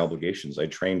honored all my obligations. I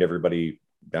trained everybody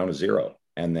down to zero.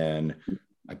 And then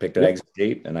I picked an exit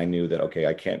date, and I knew that, okay,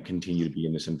 I can't continue to be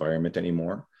in this environment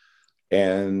anymore.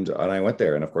 And I went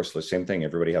there. And of course, the same thing,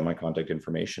 everybody had my contact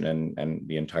information, and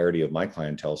the entirety of my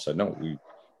clientele said, no,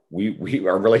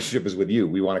 our relationship is with you.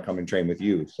 We want to come and train with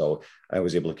you. So I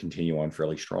was able to continue on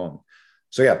fairly strong.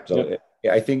 So yeah,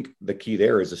 I think the key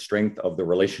there is the strength of the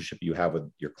relationship you have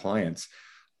with your clients.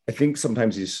 I think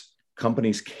sometimes these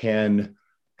companies can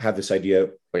have this idea,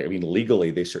 I mean,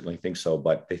 legally, they certainly think so,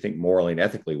 but they think morally and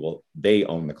ethically, well, they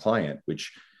own the client,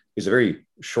 which is a very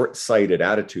short-sighted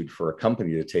attitude for a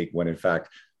company to take, when in fact,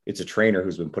 it's a trainer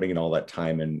who's been putting in all that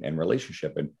time and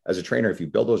relationship. And as a trainer, if you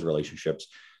build those relationships,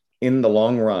 in the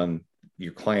long run,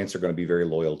 your clients are going to be very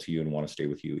loyal to you and want to stay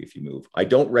with you if you move. I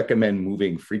don't recommend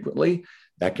moving frequently.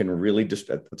 That can really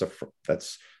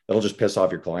that'll just piss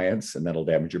off your clients, and that'll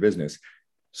damage your business.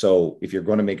 So if you're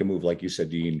going to make a move, like you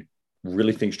said, Dean,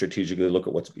 really think strategically, look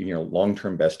at what's in your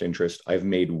long-term best interest. I've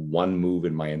made one move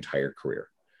in my entire career,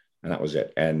 and that was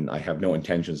it. And I have no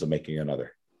intentions of making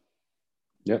another.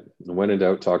 Yeah. When in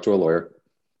doubt, talk to a lawyer.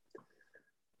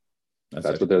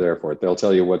 That's what they're there for. They'll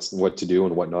tell you what to do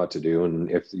and what not to do,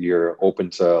 and if you're open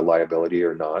to liability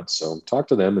or not. So talk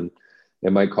to them, and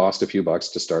it might cost a few bucks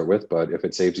to start with, but if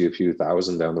it saves you a few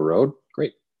thousand down the road,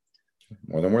 great.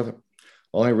 More than worth it.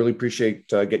 Well, I really appreciate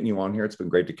getting you on here. It's been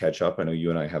great to catch up. I know you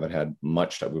and I haven't had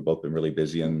much. We've both been really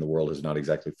busy, and the world has not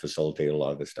exactly facilitated a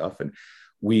lot of this stuff. And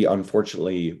we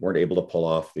unfortunately weren't able to pull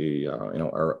off the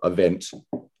our event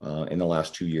in the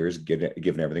last 2 years,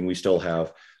 given everything. We still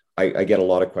have. I get a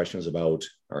lot of questions about,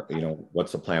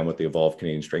 what's the plan with the Evolve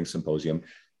Canadian Strength Symposium.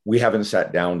 We haven't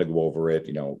sat down to go over it.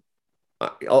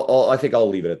 I think I'll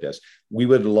leave it at this. We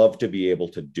would love to be able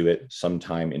to do it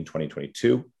sometime in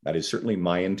 2022. That is certainly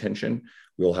my intention.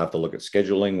 We'll have to look at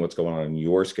scheduling, what's going on in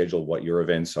your schedule, what your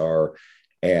events are.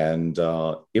 And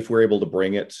if we're able to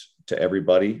bring it to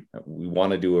everybody, we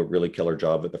want to do a really killer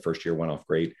job. But the first year went off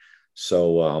great.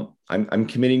 So I'm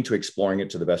committing to exploring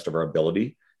it to the best of our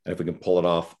ability. And if we can pull it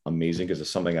off, amazing, because it's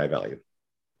something I value.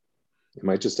 It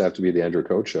might just have to be the Andrew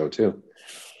Coach show too.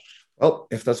 Well,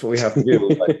 if that's what we have to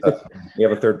do, but, we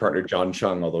have a third partner, John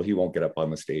Chung, although he won't get up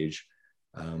on the stage.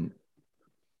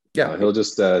 He'll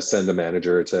just send a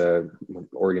manager to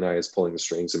organize pulling the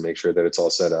strings and make sure that it's all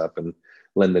set up and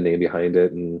lend the name behind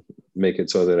it and make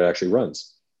it so that it actually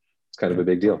runs. It's kind of a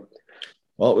big deal.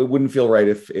 Well, it wouldn't feel right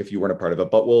if you weren't a part of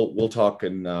it, but we'll talk,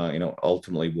 and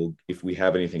ultimately if we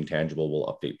have anything tangible, we'll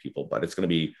update people. But it's going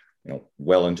to be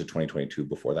well into 2022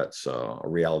 before that's a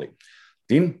reality.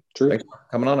 Dean, thanks for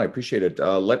coming on. I appreciate it.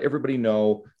 Let everybody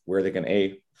know where they can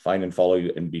find and follow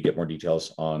you, and get more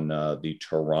details on the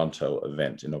Toronto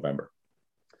event in November.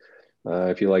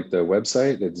 If you like the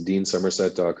website, it's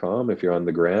deansomerset.com. If you're on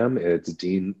the gram, it's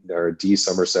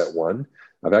DSomerset1.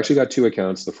 I've actually got 2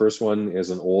 accounts. The first one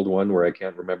is an old one where I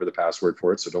can't remember the password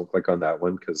for it, so don't click on that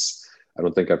one because I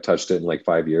don't think I've touched it in like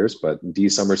 5 years, but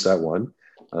DSomerset1.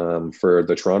 For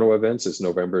the Toronto events, it's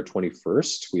November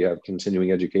 21st. We have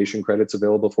continuing education credits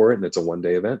available for it, and it's a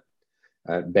one-day event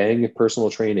at Bang Personal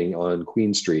Training on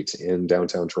Queen Street in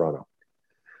downtown Toronto.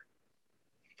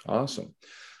 Awesome.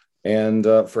 And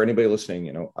for anybody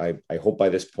listening, I hope by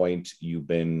this point you've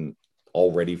been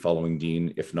already following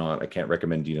Dean. If not, I can't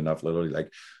recommend Dean enough. Literally,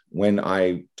 like when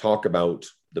I talk about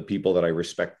the people that I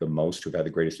respect the most, who've had the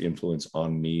greatest influence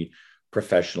on me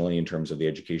professionally in terms of the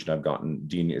education I've gotten,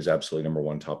 Dean is absolutely number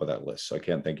one, top of that list. So I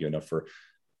can't thank you enough for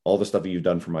all the stuff that you've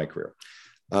done for my career.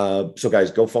 So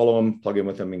guys, go follow him, plug in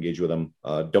with him, engage with him.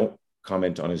 Don't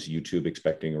comment on his YouTube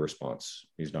expecting a response.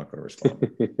 He's not going to respond.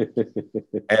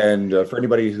 And for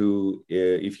anybody who,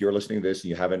 if you're listening to this and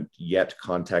you haven't yet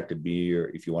contacted me, or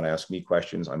if you want to ask me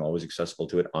questions, I'm always accessible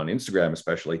to it on Instagram,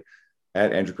 especially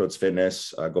at Andrew Coates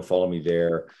Fitness. Go follow me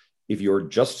there. If you're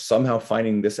just somehow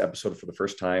finding this episode for the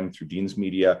first time through Dean's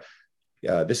Media,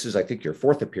 This is, I think, your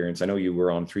fourth appearance. I know you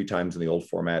were on 3 times in the old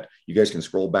format. You guys can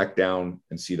scroll back down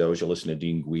and see those. You'll listen to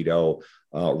Dean Guido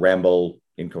ramble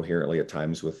incoherently at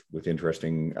times with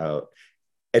interesting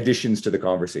additions to the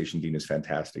conversation. Dean is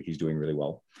fantastic. He's doing really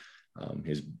well.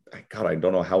 God, I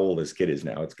don't know how old his kid is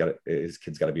now. His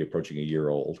kid's got to be approaching a year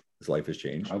old. His life has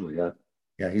changed. Probably, yeah.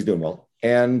 Yeah, he's doing well.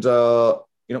 And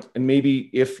and maybe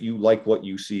if you like what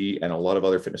you see, and a lot of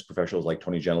other fitness professionals like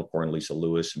Tony Gentlecore and Lisa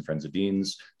Lewis and Friends of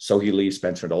Dean's, Sohee Lee,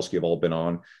 Spencer Nadolsky have all been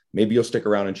on, maybe you'll stick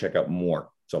around and check out more.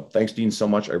 So thanks, Dean, so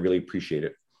much. I really appreciate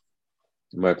it.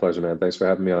 My pleasure, man. Thanks for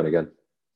having me on again.